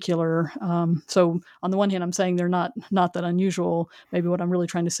particular. So on the one hand, I'm saying they're not that unusual. Maybe what I'm really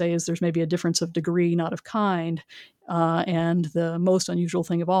trying to say is there's maybe a difference of degree, not of kind. And the most unusual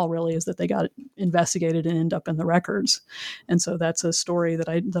thing of all, really, is that they got investigated and end up in the records. And so that's a story that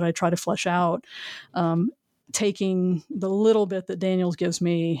I try to flesh out. taking the little bit that Daniels gives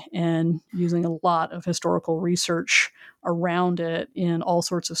me and using a lot of historical research around it in all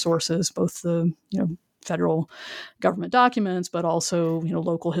sorts of sources, both the, federal government documents, but also,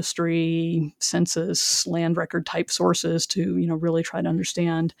 local history, census, land record type sources to, really try to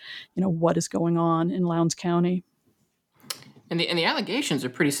understand, what is going on in Lowndes County. And the allegations are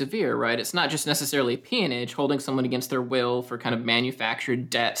pretty severe, right? It's not just necessarily peonage, holding someone against their will for kind of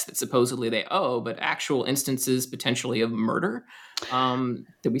manufactured debts that supposedly they owe, but actual instances potentially of murder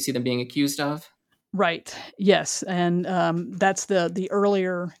that we see them being accused of. Right. Yes. And that's the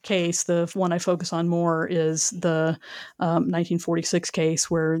earlier case. The one I focus on more is the 1946 case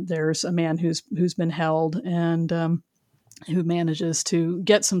where there's a man who's been held and who manages to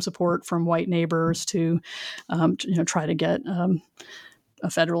get some support from white neighbors to try to get a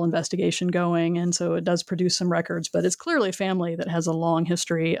federal investigation going. And so it does produce some records, but it's clearly a family that has a long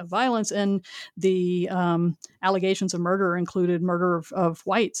history of violence. And the allegations of murder included murder of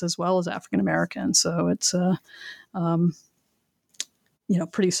whites as well as African Americans. So it's a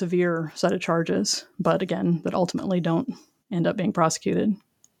pretty severe set of charges, but again, that ultimately don't end up being prosecuted.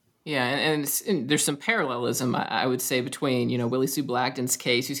 Yeah, and there's some parallelism, I would say, between, Willie Sue Blagden's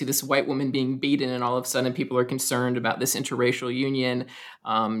case. You see this white woman being beaten, and all of a sudden people are concerned about this interracial union.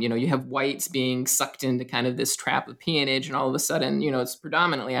 You have whites being sucked into kind of this trap of peonage, and all of a sudden, it's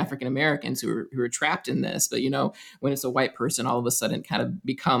predominantly African Americans who are trapped in this. But, when it's a white person, all of a sudden it kind of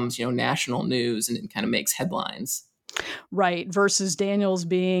becomes, national news, and it kind of makes headlines. Right, versus Daniels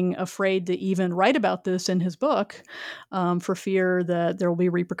being afraid to even write about this in his book for fear that there will be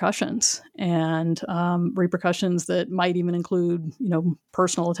repercussions, and repercussions that might even include,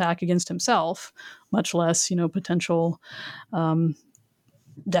 personal attack against himself, much less, potential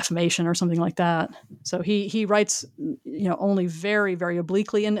defamation or something like that. So he writes, only very, very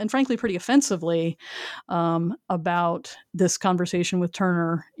obliquely and frankly pretty offensively about this conversation with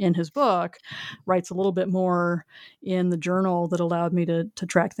Turner in his book. Writes a little bit more in the journal that allowed me to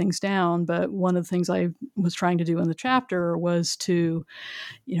track things down. But one of the things I was trying to do in the chapter was to,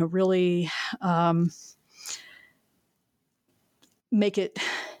 really make it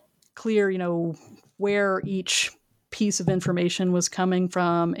clear, where each piece of information was coming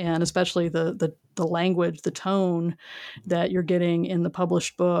from, and especially the language, the tone that you're getting in the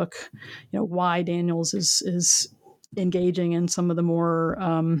published book, why Daniels is engaging in some of the more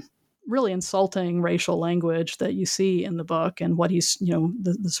really insulting racial language that you see in the book, and what he's,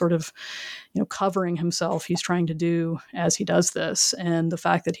 the sort of, covering himself he's trying to do as he does this, and the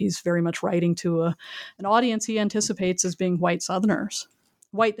fact that he's very much writing to an audience he anticipates as being white Southerners.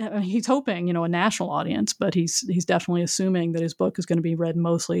 He's hoping, a national audience, but he's definitely assuming that his book is going to be read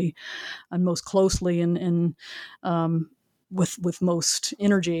mostly and most closely and with most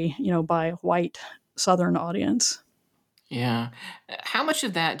energy, by a white Southern audience. Yeah. How much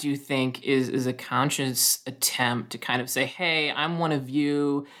of that do you think is a conscious attempt to kind of say, hey, I'm one of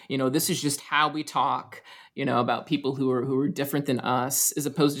you, this is just how we talk, about people who are different than us, as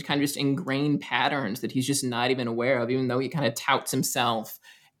opposed to kind of just ingrained patterns that he's just not even aware of, even though he kind of touts himself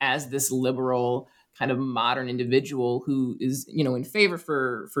as this liberal kind of modern individual who is, in favor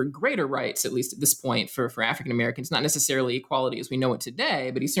for greater rights, at least at this point, for African Americans, not necessarily equality as we know it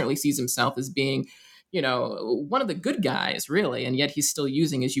today, but he certainly sees himself as being, one of the good guys, really. And yet he's still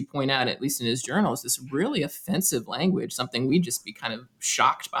using, as you point out, at least in his journals, this really offensive language, something we'd just be kind of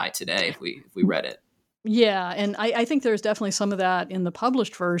shocked by today if we read it. Yeah, and I think there's definitely some of that in the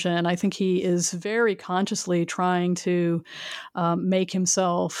published version. I think he is very consciously trying to make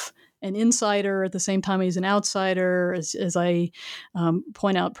himself an insider at the same time he's an outsider, as I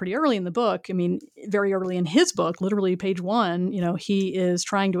point out pretty early in the book. I mean, very early in his book, literally page 1, he is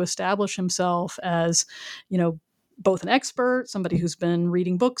trying to establish himself as, both an expert, somebody who's been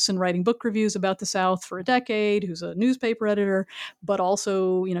reading books and writing book reviews about the South for a decade, who's a newspaper editor, but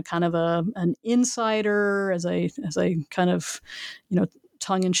also, kind of an insider, as I kind of,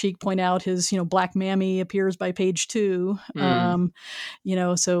 tongue-in-cheek point out, his, Black Mammy appears by page 2.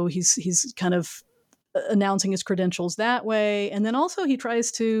 So he's kind of announcing his credentials that way. And then also he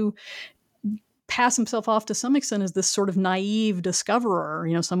tries to pass himself off to some extent as this sort of naive discoverer,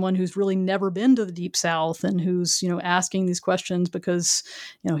 someone who's really never been to the Deep South and who's, asking these questions because,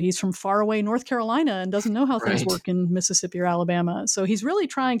 he's from far away North Carolina and doesn't know how things work in Mississippi or Alabama. So he's really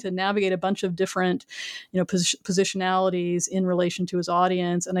trying to navigate a bunch of different, positionalities in relation to his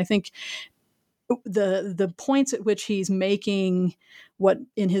audience. And I think the points at which he's making what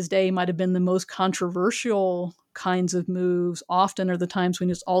in his day might have been the most controversial kinds of moves often are the times when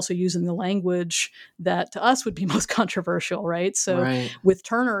he's also using the language that to us would be most controversial, right? So Right. with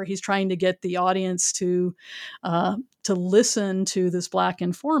Turner, he's trying to get the audience to listen to this Black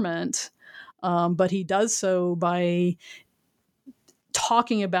informant, but he does so by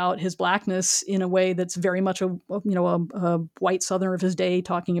talking about his Blackness in a way that's very much a white Southerner of his day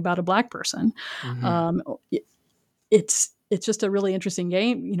talking about a Black person. Mm-hmm. It's just a really interesting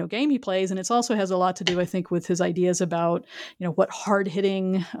game he plays, and it also has a lot to do, I think, with his ideas about what hard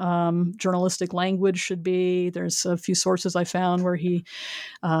hitting journalistic language should be. There's a few sources I found where he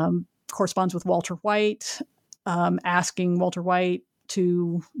corresponds with Walter White, asking Walter White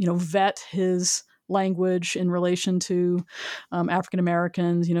to vet his language in relation to African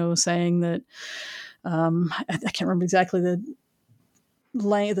Americans, saying that I can't remember exactly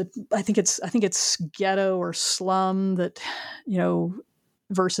I think it's ghetto or slum that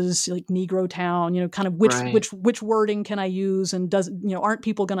versus like Negro town, kind of Right. which wording can I use, and does aren't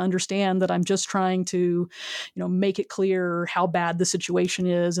people going to understand that I'm just trying to make it clear how bad the situation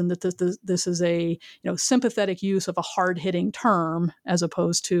is, and that this is a sympathetic use of a hard hitting term as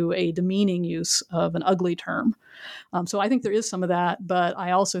opposed to a demeaning use of an ugly term. So I think there is some of that, but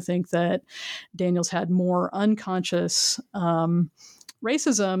I also think that Daniels had more unconscious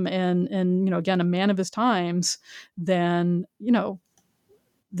racism and again, a man of his times than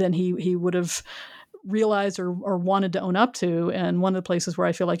he would have realized or wanted to own up to. And one of the places where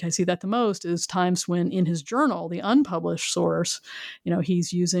I feel like I see that the most is times when in his journal, the unpublished source,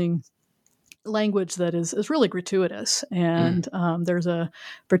 he's using language that is really gratuitous. And there's a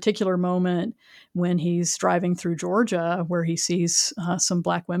particular moment when he's driving through Georgia where he sees some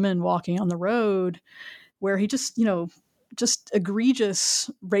Black women walking on the road, where he just egregious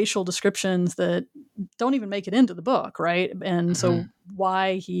racial descriptions that don't even make it into the book, right? And so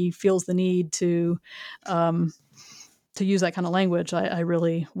why he feels the need to use that kind of language, I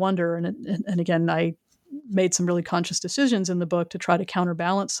really wonder. And again, I made some really conscious decisions in the book to try to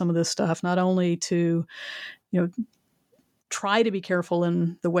counterbalance some of this stuff, not only to try to be careful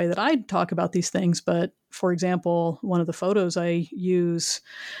in the way that I talk about these things, but for example, one of the photos I use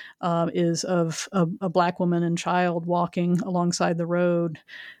is of a Black woman and child walking alongside the road,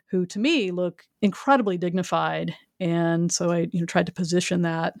 who to me look incredibly dignified. And so I tried to position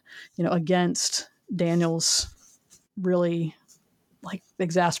that against Daniel's really like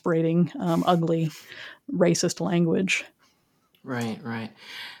exasperating, ugly, racist language. Right.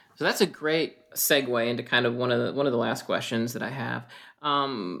 So that's a great segue into kind of one of the last questions that I have.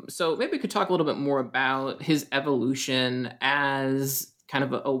 So maybe we could talk a little bit more about his evolution as kind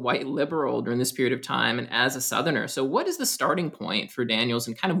of a white liberal during this period of time and as a Southerner. So what is the starting point for Daniels,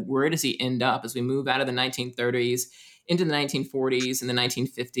 and kind of where does he end up as we move out of the 1930s into the 1940s and the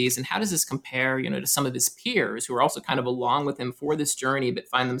 1950s? And how does this compare, to some of his peers who are also kind of along with him for this journey, but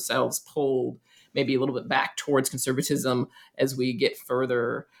find themselves pulled maybe a little bit back towards conservatism as we get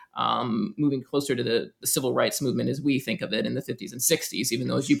further, moving closer to the civil rights movement as we think of it in the 50s and 60s, even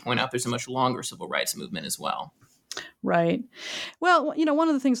though, as you point out, there's a much longer civil rights movement as well. Right. Well, one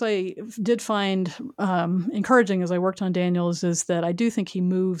of the things I did find encouraging as I worked on Daniels is that I do think he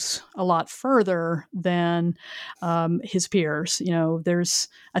moves a lot further than his peers. There's,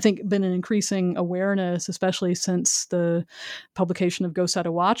 I think, been an increasing awareness, especially since the publication of Go Set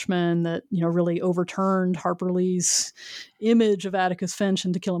a Watchman, that, really overturned Harper Lee's image of Atticus Finch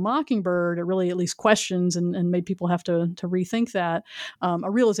in To Kill a Mockingbird. It really at least questions and made people have to rethink that.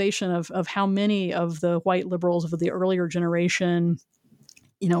 A realization of how many of the white liberals of the earlier generation,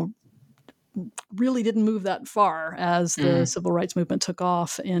 really didn't move that far as the civil rights movement took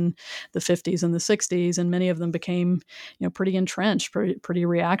off in the 50s and the 60s, and many of them became, pretty entrenched, pretty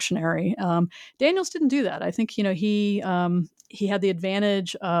reactionary. Daniels didn't do that. I think, he had the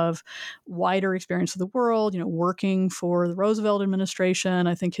advantage of wider experience of the world, working for the Roosevelt administration.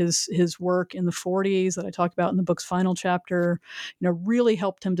 I think his work in the 40s that I talk about in the book's final chapter, really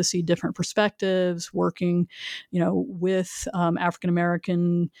helped him to see different perspectives, working, with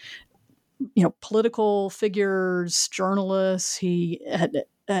African-American political figures, journalists. He had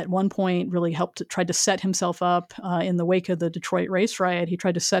at one point really tried to set himself up in the wake of the Detroit race riot. He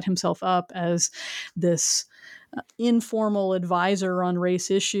tried to set himself up as this informal advisor on race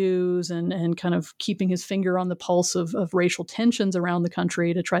issues and kind of keeping his finger on the pulse of racial tensions around the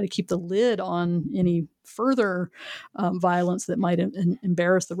country to try to keep the lid on any further violence that might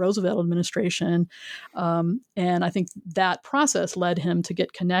embarrass the Roosevelt administration. And I think that process led him to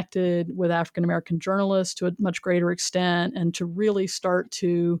get connected with African-American journalists to a much greater extent and to really start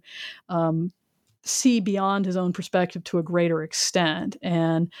to see beyond his own perspective to a greater extent.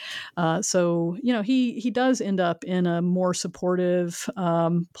 And so, he does end up in a more supportive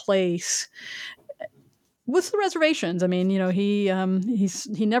place with the reservations. I mean,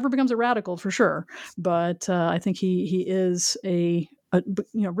 he never becomes a radical for sure, but I think he is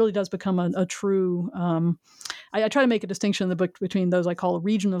really does become a true. I try to make a distinction in the book between those I call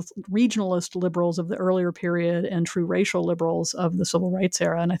regionalist liberals of the earlier period and true racial liberals of the civil rights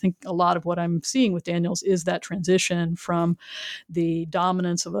era. And I think a lot of what I'm seeing with Daniels is that transition from the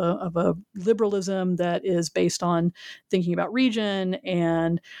dominance of a liberalism that is based on thinking about region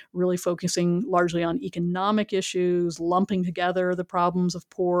and really focusing largely on economic issues, lumping together the problems of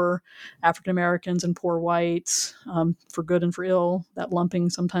poor African Americans and poor whites, for good and for ill. That lumping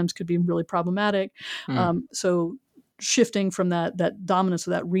sometimes could be really problematic. So shifting from that dominance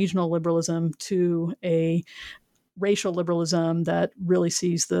of that regional liberalism to a racial liberalism that really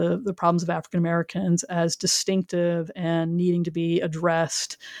sees the problems of African Americans as distinctive and needing to be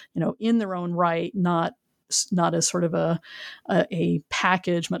addressed, in their own right, not as sort of a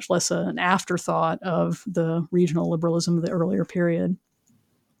package, much less an afterthought of the regional liberalism of the earlier period.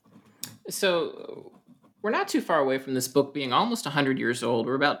 So we're not too far away from this book being almost 100 years old.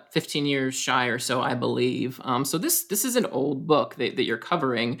 We're about 15 years shy or so, I believe. So this is an old book that you're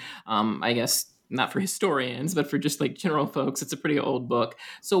covering. I guess not for historians, but for just like general folks, it's a pretty old book.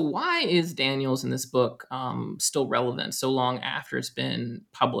 So why is Daniels in this book still relevant so long after it's been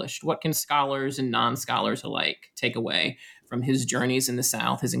published? What can scholars and non-scholars alike take away from his journeys in the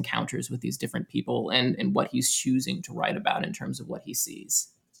South, his encounters with these different people, and what he's choosing to write about in terms of what he sees?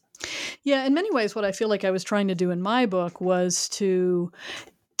 Yeah, in many ways, what I feel like I was trying to do in my book was to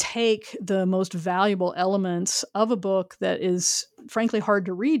take the most valuable elements of a book that is frankly hard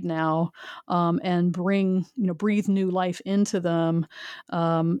to read now, and breathe new life into them.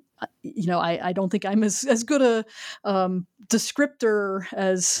 I don't think I'm as good a descriptor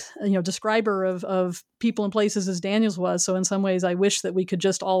as describer of people and places as Daniels was. So in some ways, I wish that we could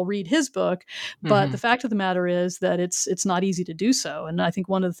just all read his book. But the fact of the matter is that it's not easy to do so. And I think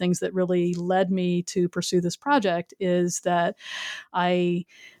one of the things that really led me to pursue this project is that I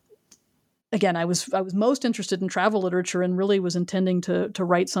was most interested in travel literature and really was intending to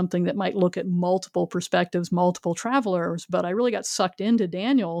write something that might look at multiple perspectives, multiple travelers. But I really got sucked into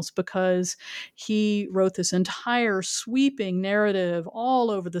Daniels because he wrote this entire sweeping narrative all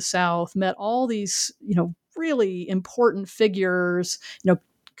over the South, met all these, really important figures,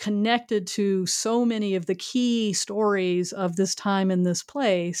 connected to so many of the key stories of this time in this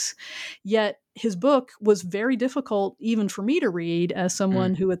place. Yet his book was very difficult even for me to read as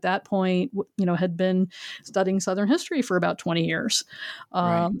someone who at that point, had been studying Southern history for about 20 years.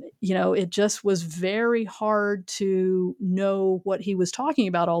 Right. It just was very hard to know what he was talking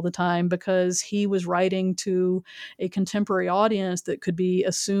about all the time because he was writing to a contemporary audience that could be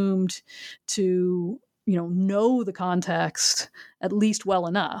assumed to know the context at least well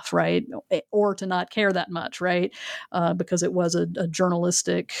enough, right? Or to not care that much, right? Because it was a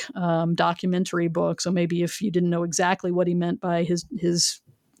journalistic documentary book. So maybe if you didn't know exactly what he meant by his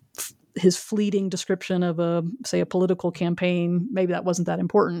fleeting description of a political campaign, maybe that wasn't that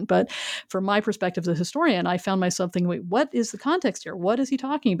important. But from my perspective as a historian, I found myself thinking, wait, what is the context here? What is he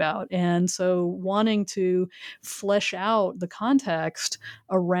talking about? And so wanting to flesh out the context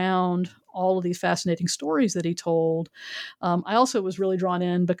around all of these fascinating stories that he told. I also was really drawn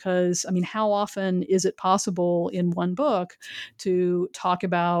in because, how often is it possible in one book to talk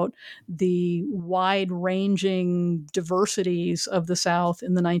about the wide-ranging diversities of the South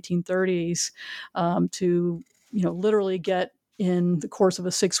in the 1930s, to literally get in the course of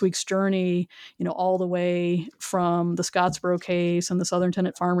a 6 weeks journey, all the way from the Scottsboro case and the Southern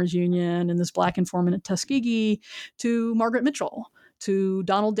Tenant Farmers Union and this black informant at Tuskegee to Margaret Mitchell, to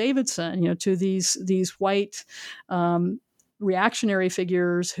Donald Davidson, to these white reactionary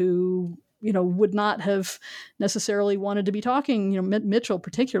figures who, would not have necessarily wanted to be talking. Mitchell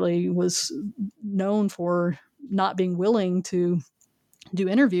particularly was known for not being willing to do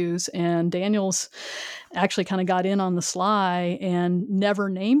interviews, and Daniels actually kind of got in on the sly and never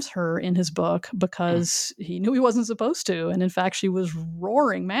names her in his book because he knew he wasn't supposed to. And in fact, she was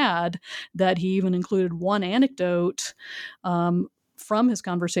roaring mad that he even included one anecdote from his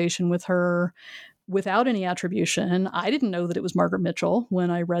conversation with her without any attribution. I didn't know that it was Margaret Mitchell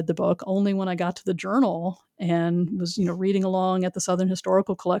when I read the book, only when I got to the journal and was, reading along at the Southern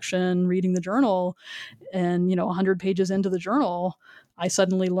Historical Collection, reading the journal, and, 100 pages into the journal, I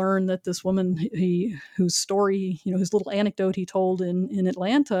suddenly learned that this woman, whose story, his little anecdote he told in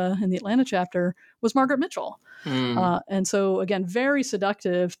Atlanta, in the Atlanta chapter, was Margaret Mitchell. And so, again, very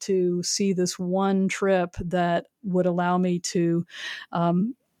seductive to see this one trip that would allow me to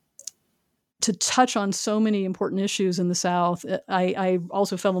touch on so many important issues in the South. I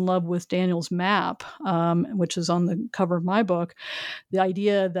also fell in love with Daniel's map, which is on the cover of my book. The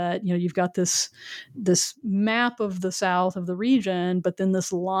idea that, you've got this map of the South, of the region, but then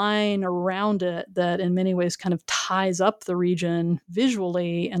this line around it that in many ways kind of ties up the region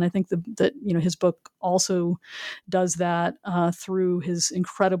visually. And I think that his book also does that through his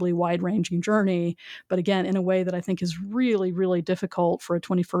incredibly wide-ranging journey, but again, in a way that I think is really, really difficult for a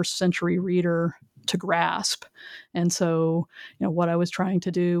 21st century reader to grasp. And so, what I was trying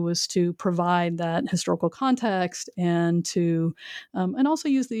to do was to provide that historical context and to, and also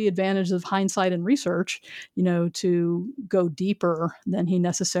use the advantage of hindsight and research, to go deeper than he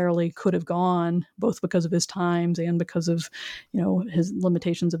necessarily could have gone, both because of his times and because of, his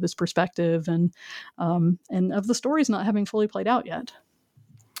limitations of his perspective and of the stories not having fully played out yet.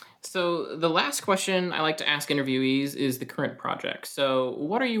 So the last question I like to ask interviewees is the current project. So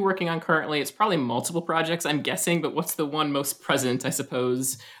what are you working on currently? It's probably multiple projects, I'm guessing, but what's the one most present, I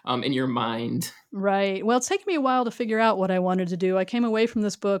suppose, in your mind? Right. Well, it's taken me a while to figure out what I wanted to do. I came away from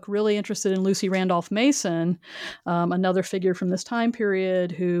this book really interested in Lucy Randolph Mason, another figure from this time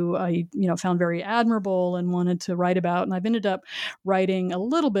period who I, found very admirable and wanted to write about. And I've ended up writing a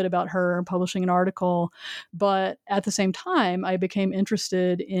little bit about her, publishing an article. But at the same time, I became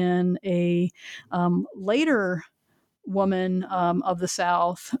interested in a later woman of the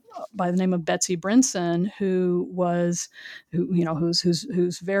South by the name of Betsy Brinson, who's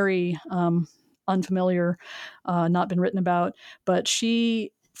very unfamiliar, not been written about, but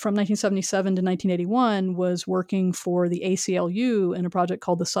she, from 1977 to 1981, was working for the ACLU in a project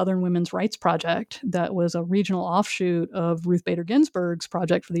called the Southern Women's Rights Project. That was a regional offshoot of Ruth Bader Ginsburg's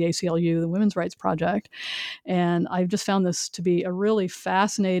project for the ACLU, the Women's Rights Project. And I've just found this to be a really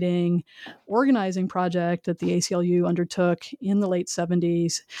fascinating organizing project that the ACLU undertook in the late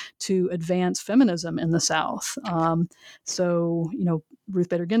 70s to advance feminism in the South. Ruth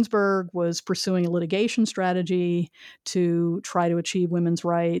Bader Ginsburg was pursuing a litigation strategy to try to achieve women's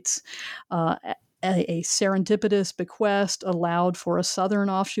rights. A serendipitous bequest allowed for a Southern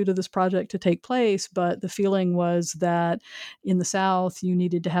offshoot of this project to take place, but the feeling was that in the South, you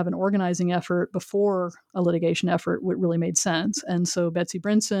needed to have an organizing effort before a litigation effort really made sense. And so Betsy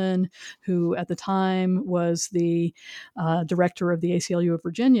Brinson, who at the time was the director of the ACLU of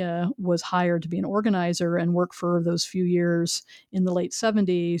Virginia, was hired to be an organizer and work for those few years in the late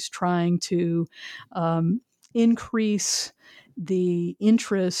 70s, trying to increase the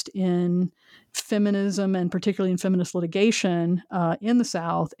interest in feminism and particularly in feminist litigation in the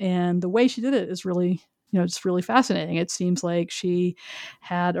South. And the way she did it is really, it's really fascinating. It seems like she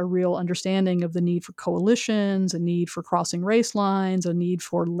had a real understanding of the need for coalitions, a need for crossing race lines, a need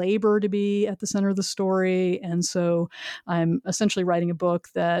for labor to be at the center of the story. And so I'm essentially writing a book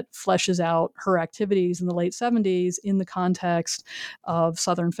that fleshes out her activities in the late 70s in the context of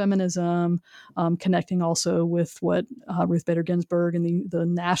Southern feminism, connecting also with what Ruth Bader Ginsburg and the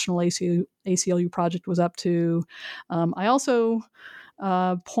National ACLU project was up to. I also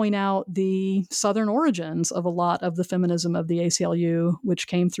point out the Southern origins of a lot of the feminism of the ACLU, which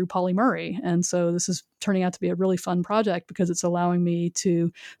came through Pauli Murray. And so this is turning out to be a really fun project because it's allowing me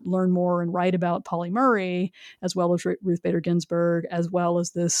to learn more and write about Pauli Murray, as well as Ruth Bader Ginsburg, as well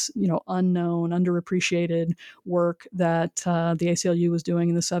as this, unknown, underappreciated work that the ACLU was doing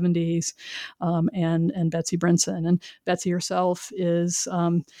in the 70s, and Betsy Brinson. And Betsy herself is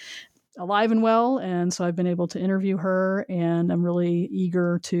alive and well, and so I've been able to interview her, and I'm really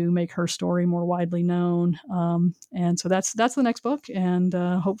eager to make her story more widely known. And so that's the next book, and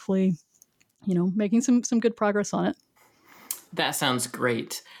hopefully, making some good progress on it. That sounds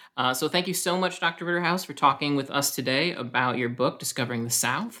great. So thank you so much, Dr. Ritterhouse, for talking with us today about your book, Discovering the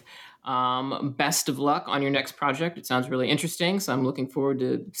South. Best of luck on your next project. It sounds really interesting, so I'm looking forward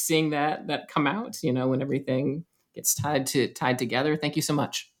to seeing that come out, when everything gets tied together. Thank you so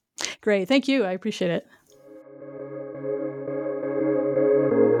much. Great. Thank you. I appreciate it.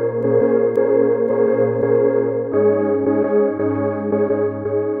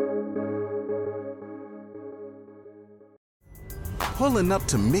 Pulling up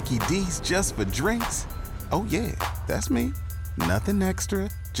to Mickey D's just for drinks? Oh yeah, that's me. Nothing extra,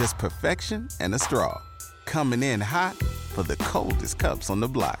 just perfection and a straw. Coming in hot for the coldest cups on the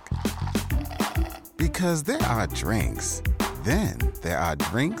block. Because there are drinks. Then there are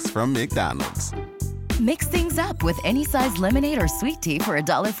drinks from McDonald's. Mix things up with any size lemonade or sweet tea for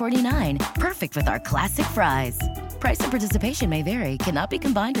 $1.49. Perfect with our classic fries. Price and participation may vary. Cannot be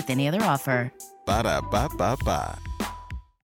combined with any other offer. Ba-da-ba-ba-ba.